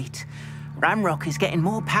turn of late. Ranrock is getting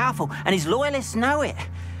more powerful, and his loyalists know it.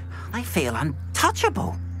 They feel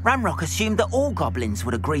untouchable. Ranrock assumed that all goblins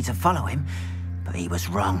would agree to follow him, but he was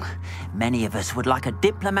wrong. Many of us would like a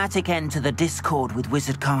diplomatic end to the discord with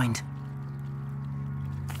wizard kind.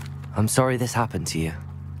 I'm sorry this happened to you.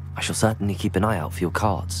 I shall certainly keep an eye out for your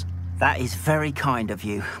carts. That is very kind of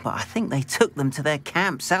you, but I think they took them to their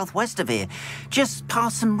camp southwest of here, just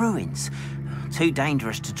past some ruins. Too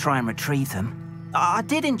dangerous to try and retrieve them. I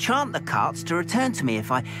did enchant the carts to return to me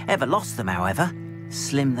if I ever lost them, however.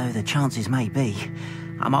 Slim though the chances may be,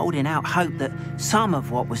 I'm holding out hope that some of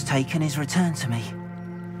what was taken is returned to me.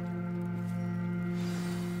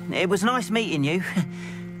 It was nice meeting you.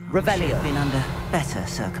 Revelio. I've been under better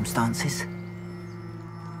circumstances.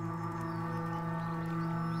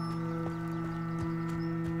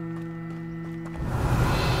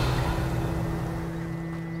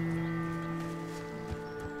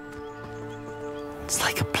 It's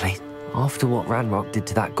like a place. After what Ranrock did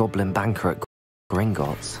to that goblin banker at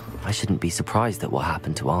Gringotts, I shouldn't be surprised at what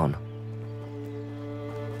happened to Arn.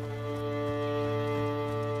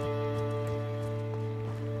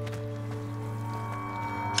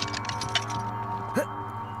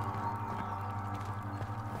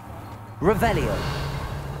 Revelio.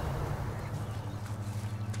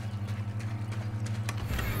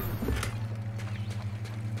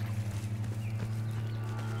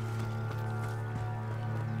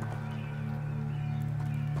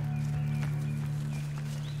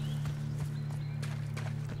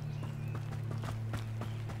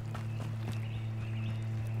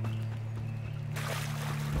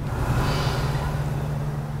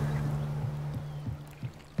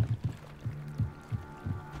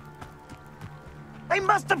 They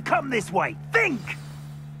must have come this way. Think!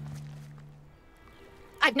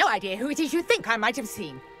 I've no idea who it is you think I might have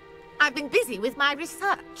seen. I've been busy with my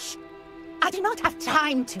research. I do not have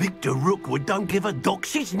time to... Victor Rookwood don't give a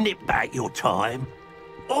doxy's nip back your time.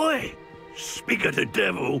 Oi! Speak of the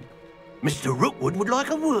devil. Mr. Rookwood would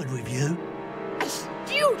like a word with you. A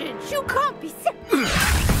student? You can't be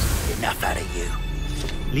Enough out of you.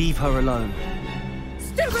 Leave her alone.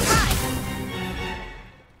 Stupefy!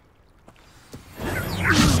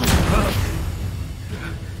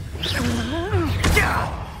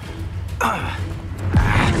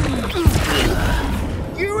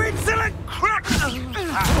 You insolent crap!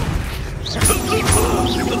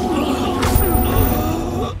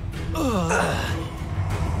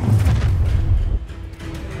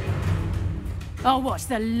 I'll watch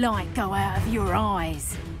the light go out of your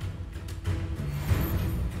eyes.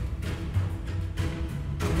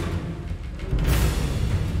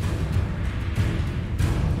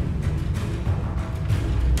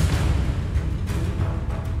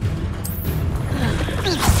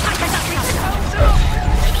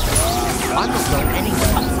 I'm not going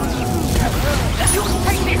anywhere. You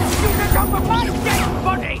take this student over my dead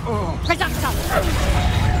body! Reducto!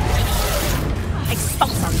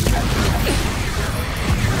 Expulsum!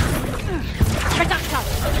 Reducto!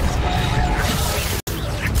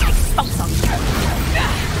 Expulsum!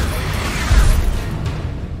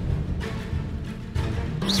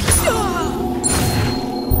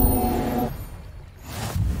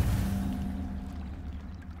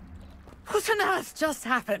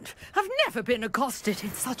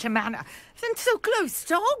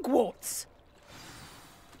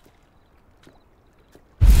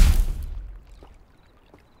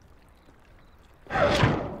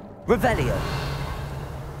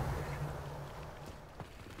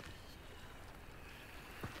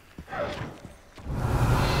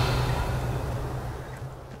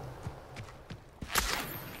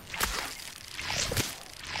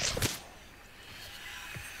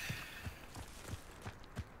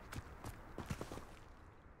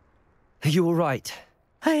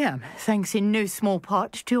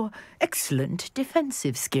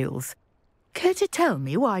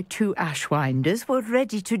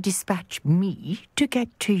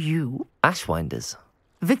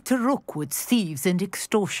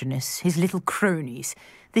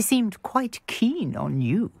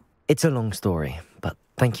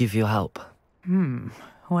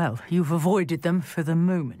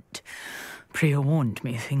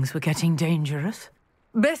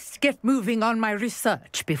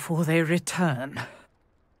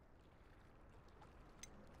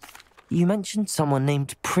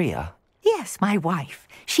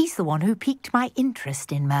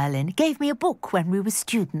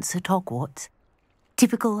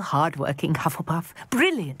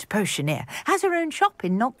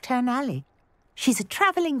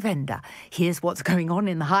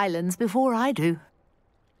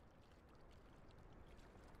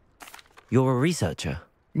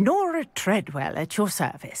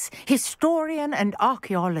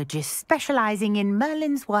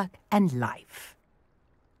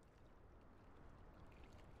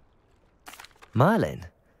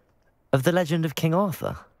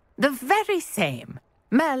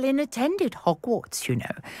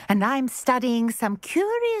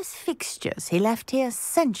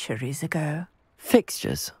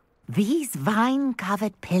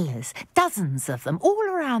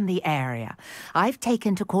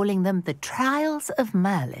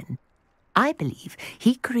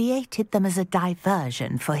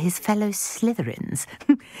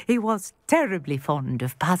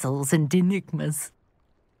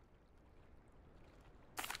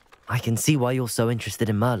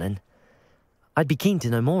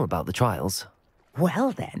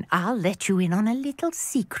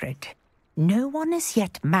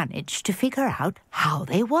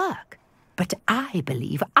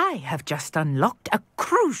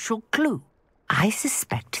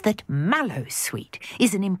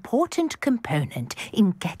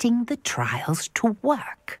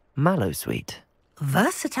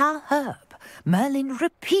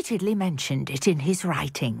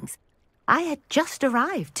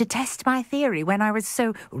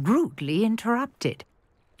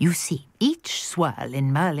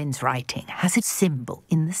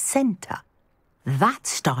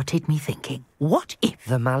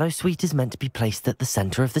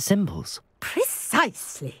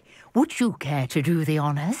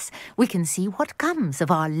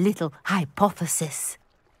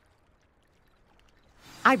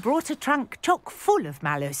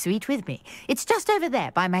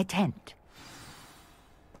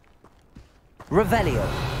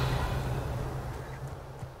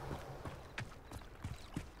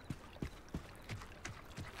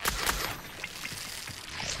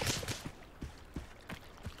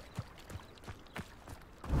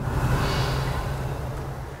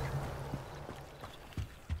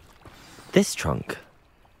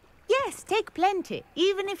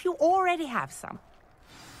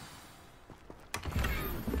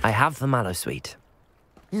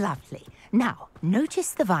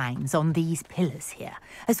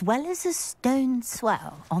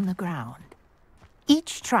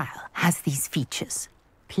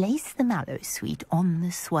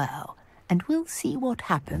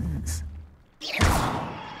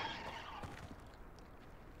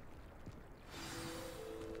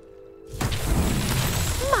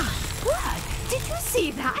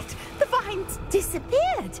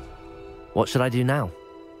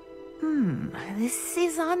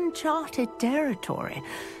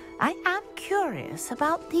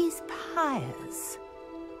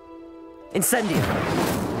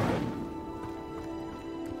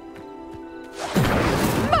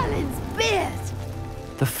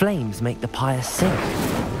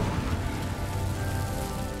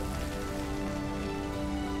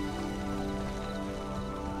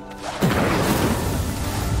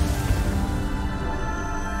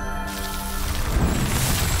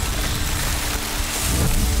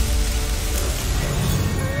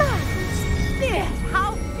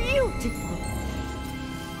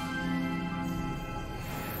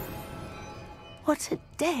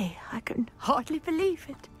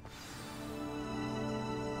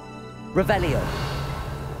 Revelio.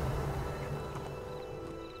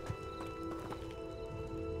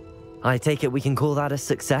 I take it we can call that a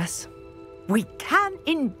success? We can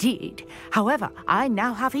indeed. However, I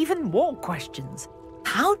now have even more questions.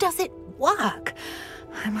 How does it work?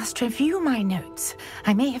 I must review my notes.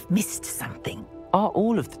 I may have missed something. Are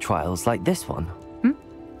all of the trials like this one?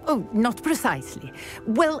 Oh, not precisely.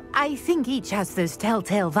 Well, I think each has those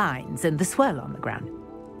telltale vines and the swirl on the ground.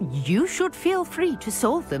 You should feel free to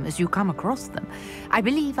solve them as you come across them. I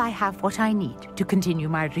believe I have what I need to continue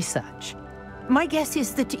my research. My guess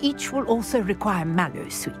is that each will also require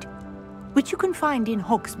Mallowsweet, which you can find in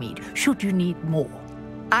Hogsmeade should you need more.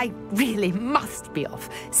 I really must be off.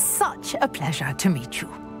 Such a pleasure to meet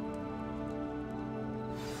you.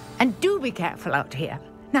 And do be careful out here.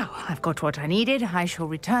 Now, I've got what I needed. I shall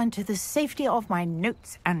return to the safety of my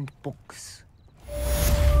notes and books.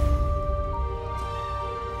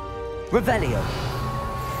 Revelio.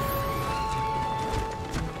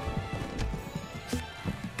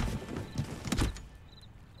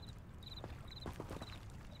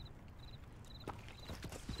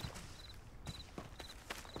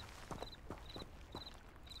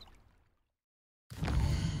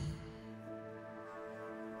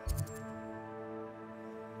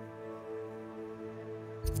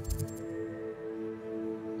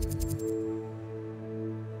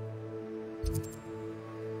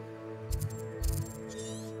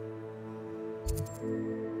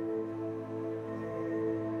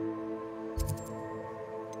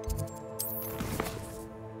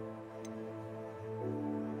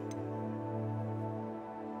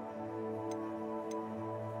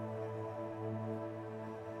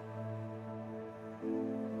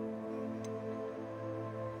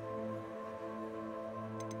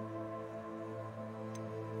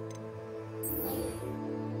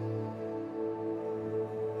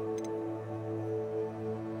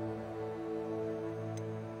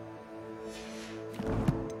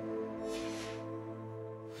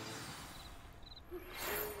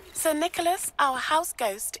 Sir Nicholas, our house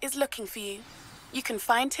ghost, is looking for you. You can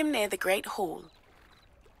find him near the Great Hall.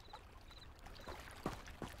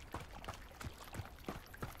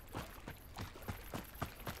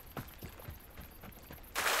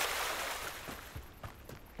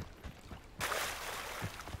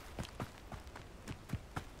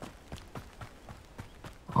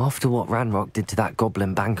 After what Ranrock did to that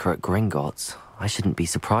goblin banker at Gringotts, I shouldn't be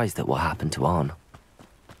surprised at what happened to Arn.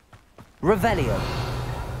 Revelio.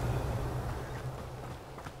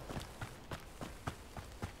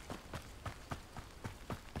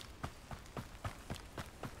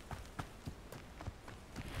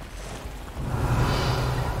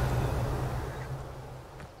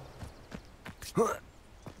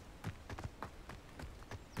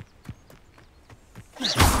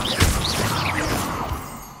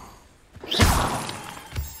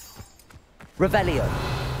 Revelio.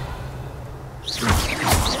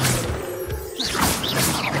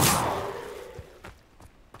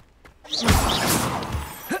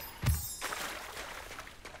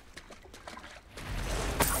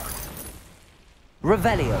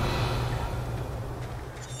 Revelio.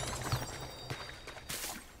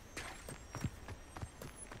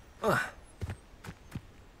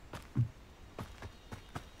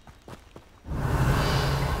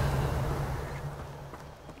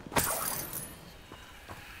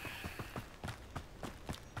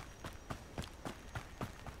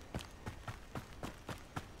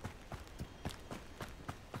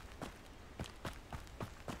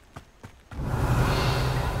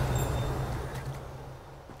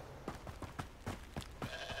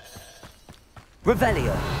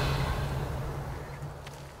 Revelio.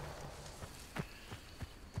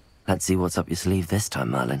 Let's see what's up your sleeve this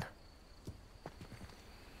time, Merlin.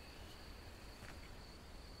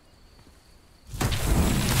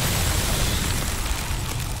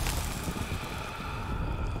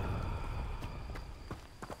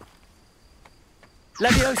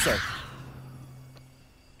 Levioso.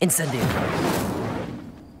 Incendio.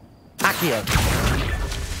 Accio.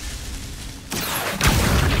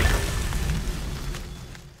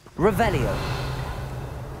 Revelio.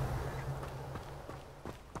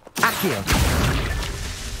 Accio.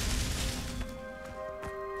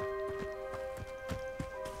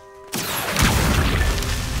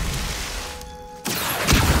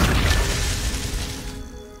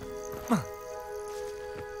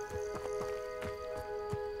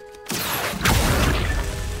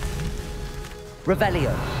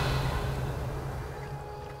 Revelio.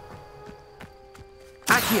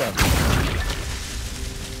 Accio.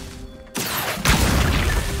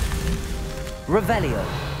 Revelio.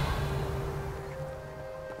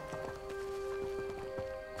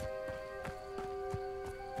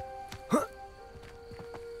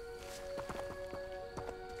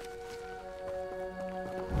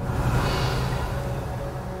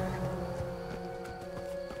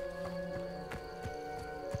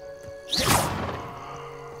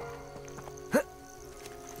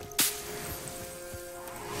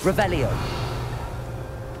 Revelio.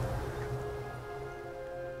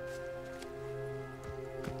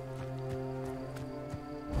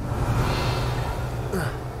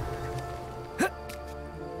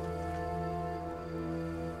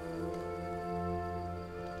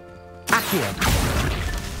 Accio.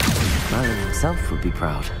 Merlin himself would be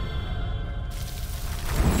proud.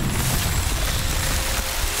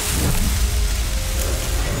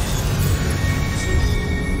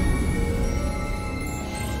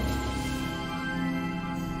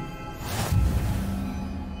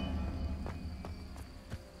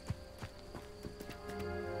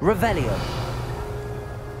 Revelio.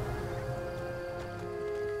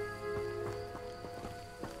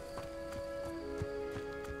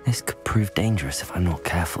 This could prove dangerous if I'm not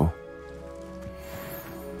careful.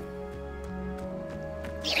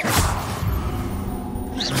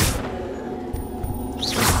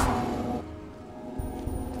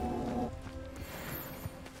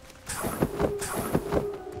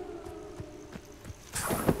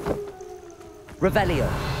 Revelio.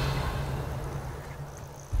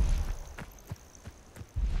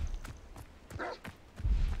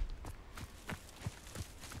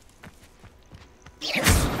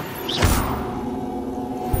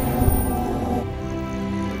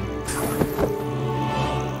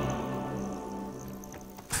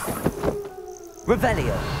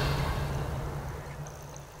 Revelio.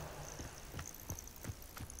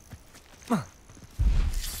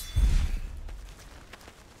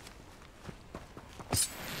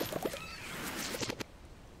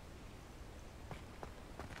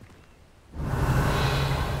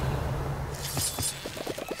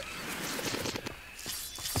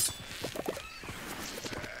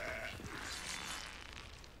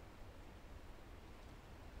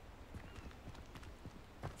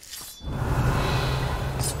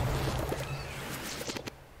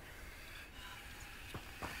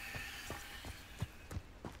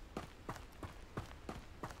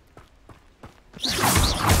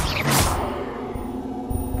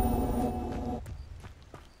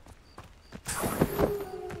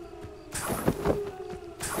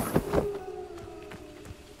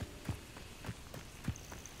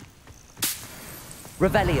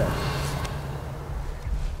 Revelio.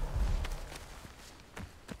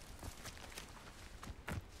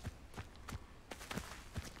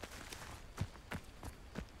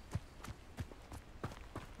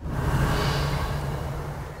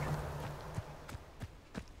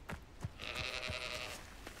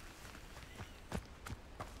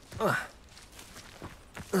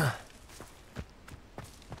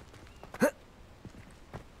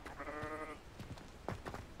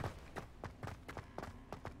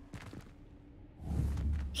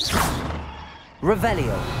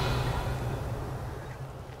 Revelio.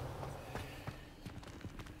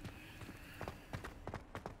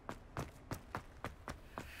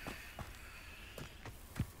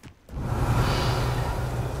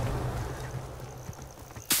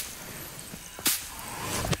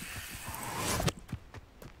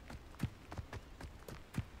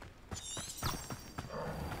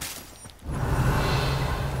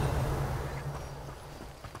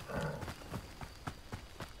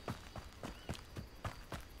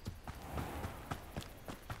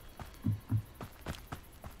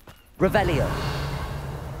 Revelio.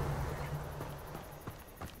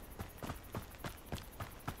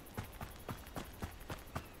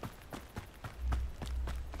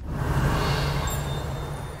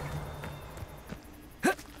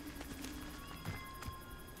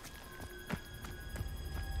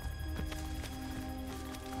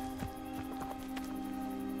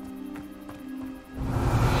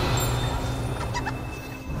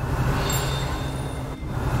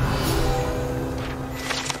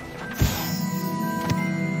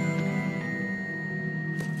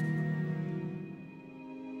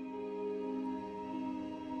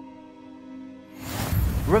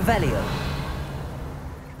 Revelio.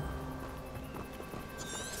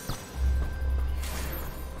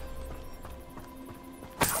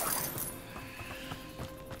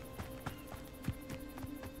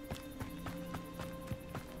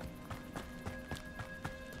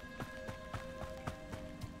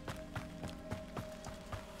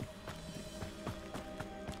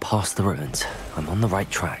 Past the ruins. I'm on the right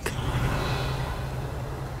track.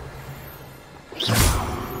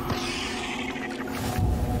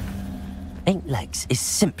 8 legs is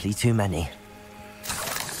simply too many.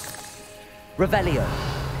 Revelio.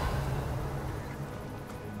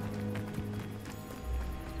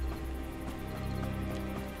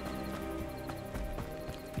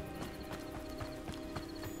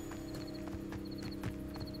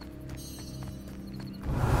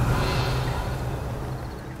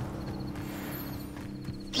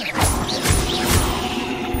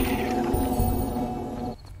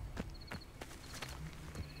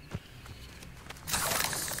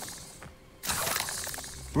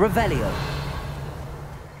 Revelio.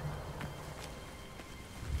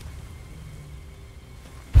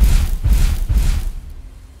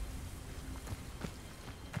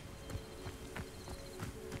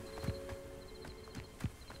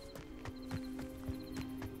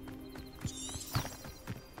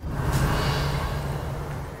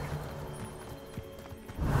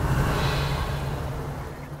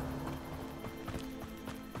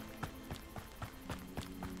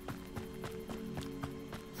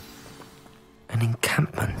 An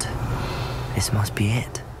encampment. This must be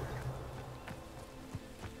it.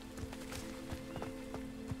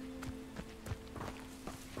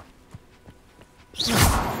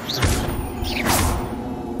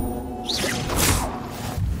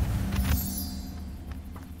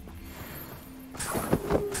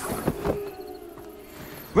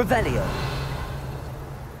 Revelio.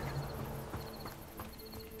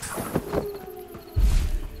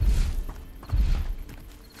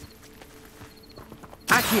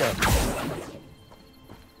 Accio.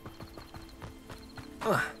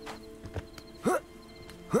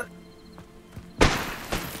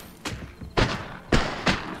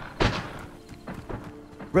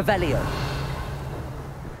 Revelio.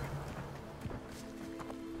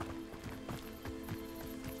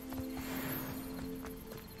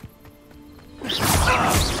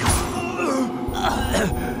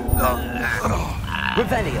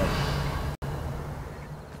 Revelio.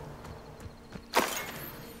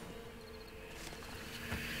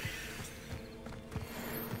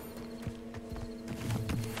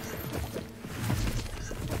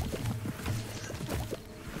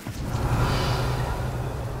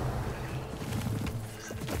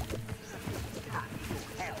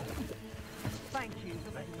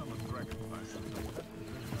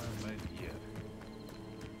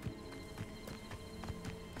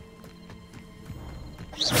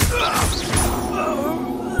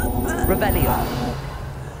 Revelio.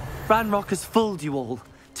 Ranrock has fooled you all,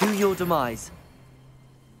 to your demise.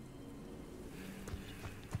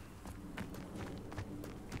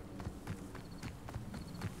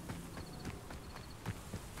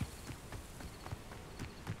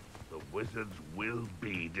 The wizards will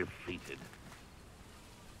be defeated.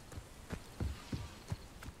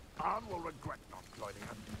 Arn will regret not joining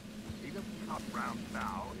us. He doesn't come round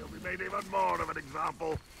now. He'll be made even more of an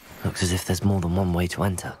example. Looks as if there's more than one way to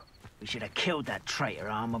enter. We should have killed that traitor,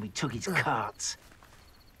 Arn, when we took his carts.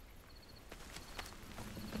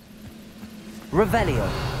 Revelio.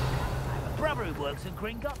 I have a brother who works in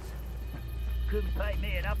Gringotts. Couldn't pay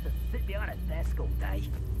me enough to sit behind a desk all day.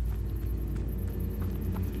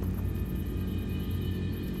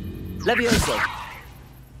 Levioso.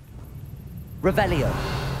 Revelio.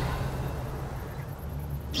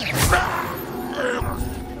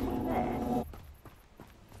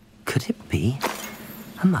 Could it be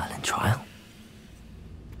a Merlin trial?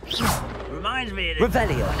 Reminds me of the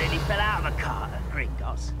Revelio. time I nearly fell out of a cart at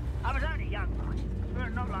Gringotts. I was only young,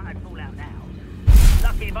 but not like I'd fall out now.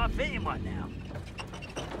 Lucky if I fit in one now.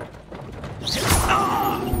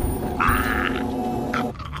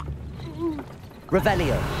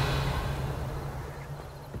 Revelio.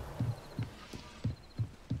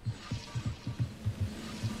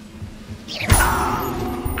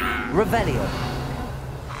 Revelio.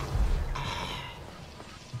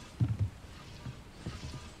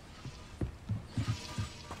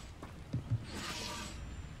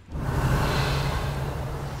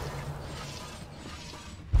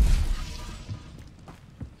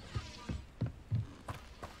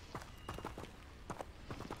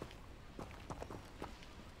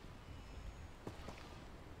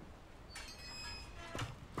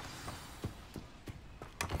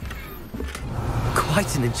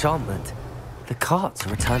 Quite an enchantment. The carts are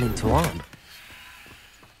returning to Arn.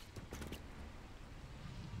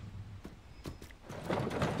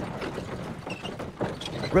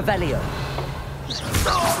 Revelio.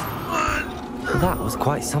 That was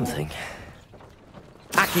quite something.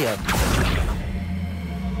 Accio.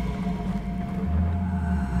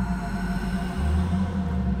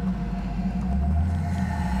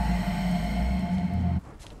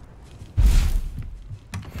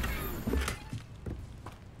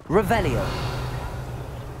 Revelio.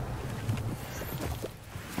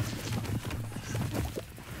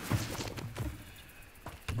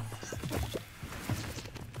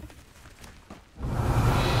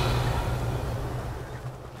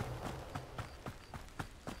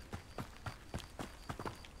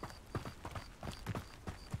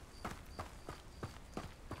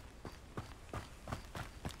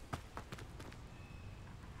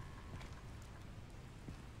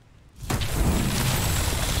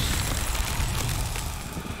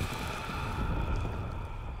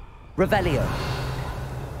 Revelio.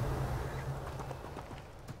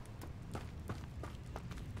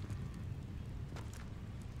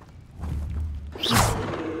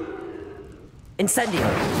 Incendio.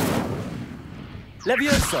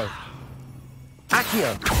 Levioso.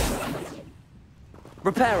 Accio.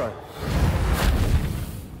 Reparo.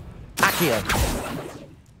 Accio.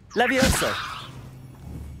 Levioso.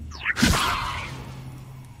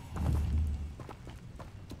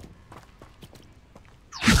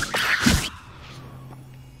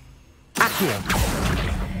 Accio.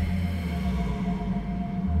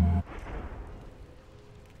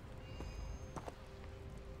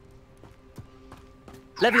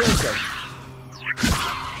 Levioso.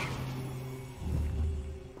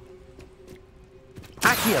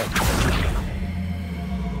 Accio.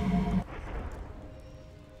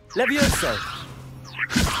 Levioso.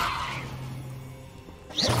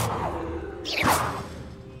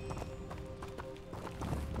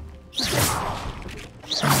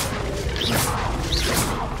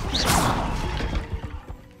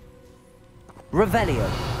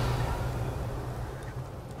 Revelio.